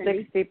lost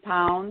 60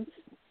 pounds.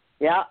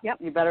 Yeah,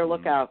 you better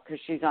look out because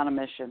she's on a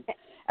mission.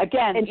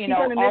 Again,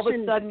 all of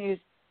a sudden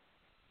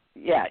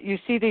you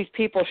see these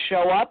people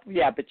show up,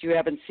 but you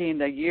haven't seen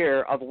the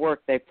year of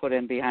work they put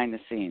in behind the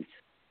scenes.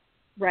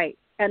 Right,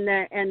 and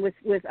with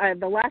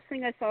the last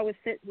thing I saw with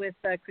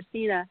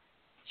Christina,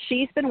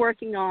 she's been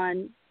working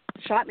on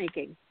shot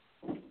making.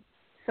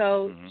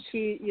 So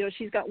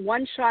she's got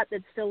one shot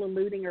that's still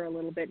eluding her a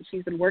little bit. And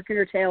she's been working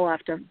her tail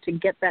off to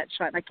get that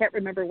shot. And I can't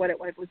remember what it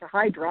was. It was a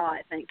high draw,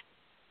 I think,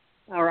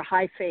 or a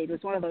high fade. It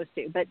was one of those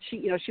two. But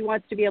she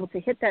wants to be able to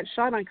hit that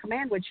shot on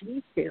command when she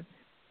needs to.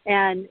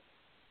 And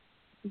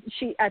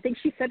I think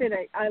she said it.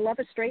 I love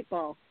a straight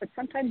ball, but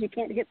sometimes you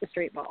can't hit the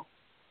straight ball.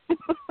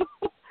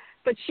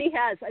 But she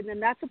has, and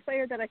then that's a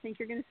player that I think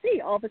you're going to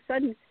see all of a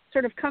sudden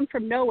sort of come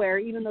from nowhere,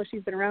 even though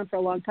she's been around for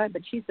a long time.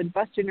 But she's been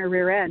busting her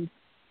rear end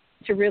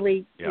to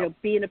really,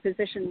 be in a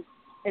position,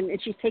 and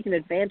she's taken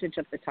advantage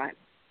of the time.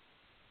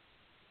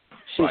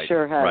 She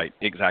sure has. Right,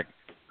 exactly.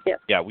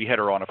 Yeah, we had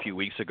her on a few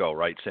weeks ago,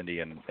 right,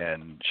 Cindy, and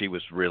she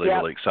was really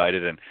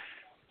excited,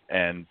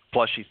 and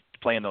plus she's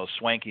playing those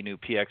swanky new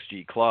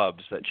PXG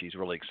clubs that she's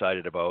really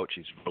excited about.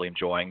 She's really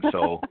enjoying.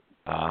 So,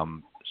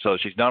 so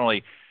she's not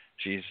only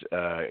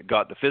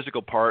got the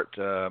physical part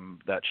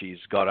that she's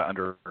got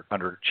under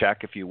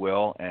check, if you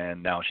will,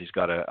 and now she's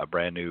got a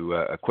brand new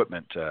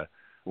equipment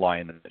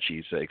line that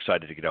she's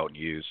excited to get out and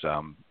use.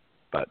 Awesome.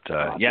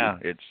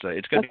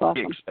 It's going to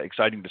be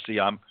exciting to see.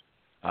 I'm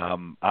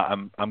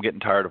getting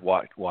tired of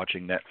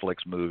watching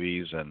Netflix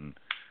movies and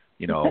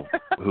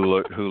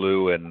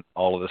Hulu and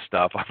all of this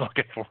stuff. I'm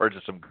looking forward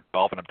to some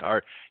golf, and I'm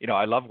tired.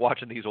 I love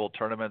watching these old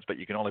tournaments, but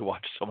you can only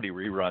watch so many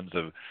reruns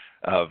of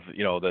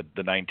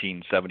the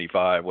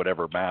 1975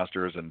 whatever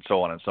Masters and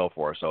so on and so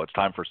forth. So it's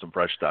time for some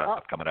fresh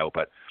stuff coming out.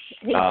 But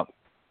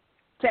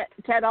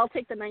Ted, I'll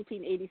take the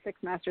 1986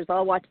 Masters.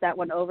 I'll watch that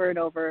one over and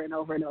over and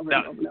over and over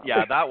and over.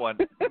 Yeah, that one.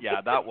 Yeah,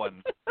 that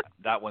one's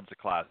a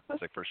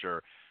classic for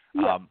sure.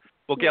 Yeah.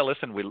 Well, Gail,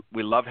 listen,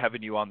 we love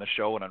having you on the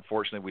show, and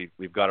unfortunately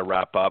we've got to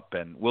wrap up,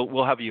 and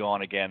we'll have you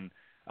on again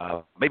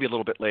maybe a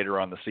little bit later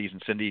on the season,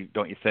 Cindy.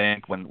 Don't you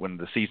think? When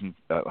the season,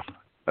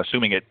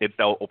 assuming it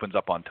opens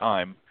up on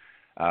time,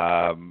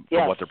 from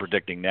what they're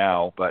predicting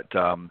now, but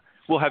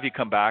we'll have you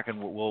come back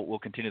and we'll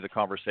continue the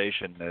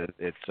conversation.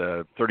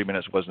 It's 30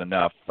 minutes wasn't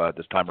enough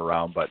this time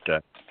around, but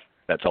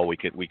that's all we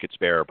could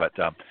spare. But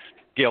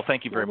Gail,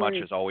 thank you very much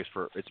as always.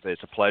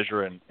 It's a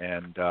pleasure, and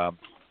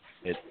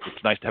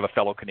it's nice to have a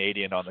fellow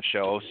Canadian on the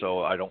show,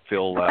 so I don't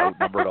feel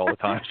outnumbered all the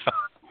time.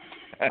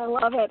 I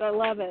love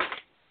it.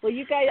 Well,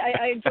 you guys,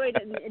 I enjoyed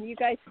it, and you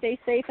guys stay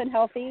safe and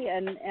healthy,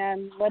 and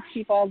let's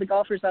keep all the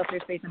golfers out there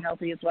safe and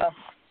healthy as well.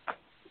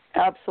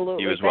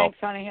 Absolutely. You as well. Thanks,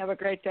 honey. Have a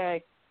great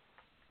day.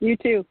 You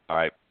too. All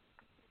right.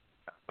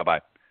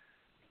 Bye-bye.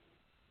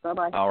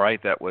 Bye-bye. All right.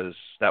 That was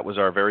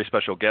our very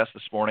special guest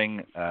this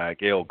morning,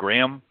 Gail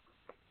Graham,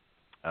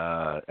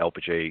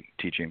 LPGA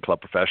teaching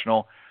club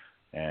professional,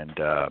 and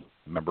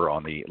member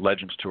on the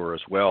Legends Tour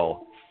as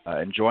well.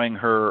 Enjoying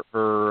her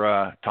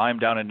time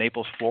down in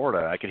Naples,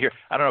 Florida. I could hear,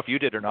 I don't know if you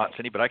did or not,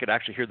 Cindy, but I could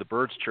actually hear the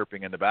birds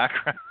chirping in the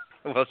background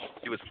while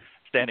she was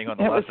standing on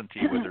the lesson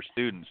tee with her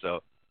students.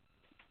 So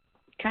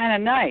kind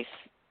of nice.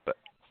 But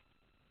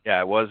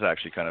yeah, it was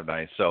actually kind of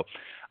nice. So,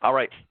 all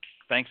right.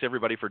 Thanks,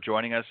 everybody, for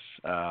joining us.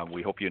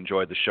 We hope you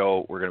enjoyed the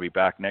show. We're going to be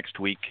back next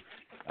week,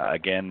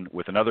 again,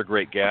 with another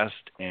great guest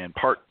and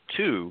part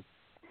 2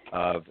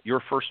 of your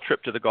first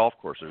trip to the golf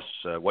courses,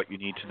 what you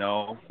need to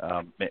know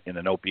in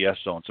an OPS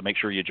zone. So make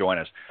sure you join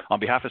us. On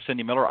behalf of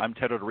Cindy Miller, I'm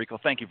Ted Odorico.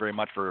 Thank you very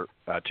much for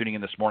tuning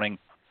in this morning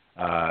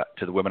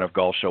to the Women of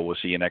Golf Show. We'll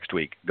see you next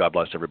week. God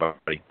bless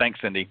everybody.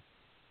 Thanks, Cindy.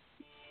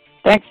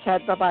 Thanks,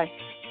 Ted. Bye-bye.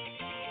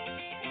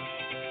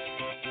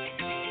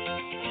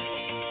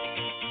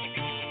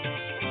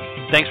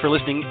 Thanks for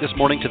listening this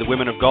morning to the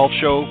Women of Golf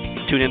Show.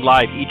 Tune in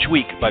live each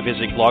week by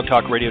visiting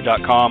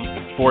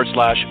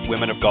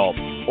blogtalkradio.com/Women of Golf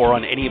or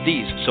on any of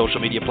these social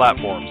media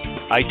platforms: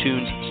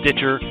 iTunes,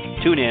 Stitcher,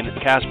 TuneIn,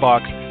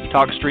 CastBox,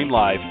 TalkStream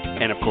Live,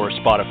 and of course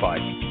Spotify.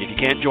 If you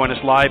can't join us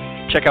live,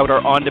 check out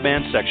our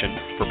on-demand section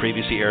for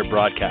previously aired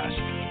broadcasts.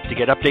 To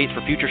get updates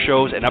for future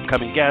shows and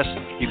upcoming guests,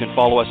 you can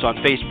follow us on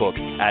Facebook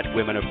at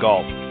Women of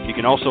Golf. You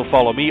can also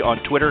follow me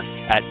on Twitter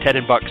at Ted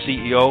and Buck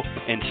CEO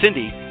and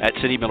Cindy at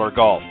Cindy Miller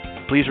Golf.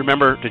 Please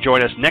remember to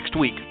join us next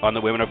week on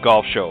the Women of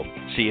Golf Show.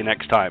 See you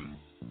next time.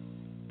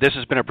 This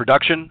has been a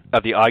production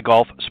of the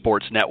iGolf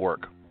Sports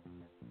Network.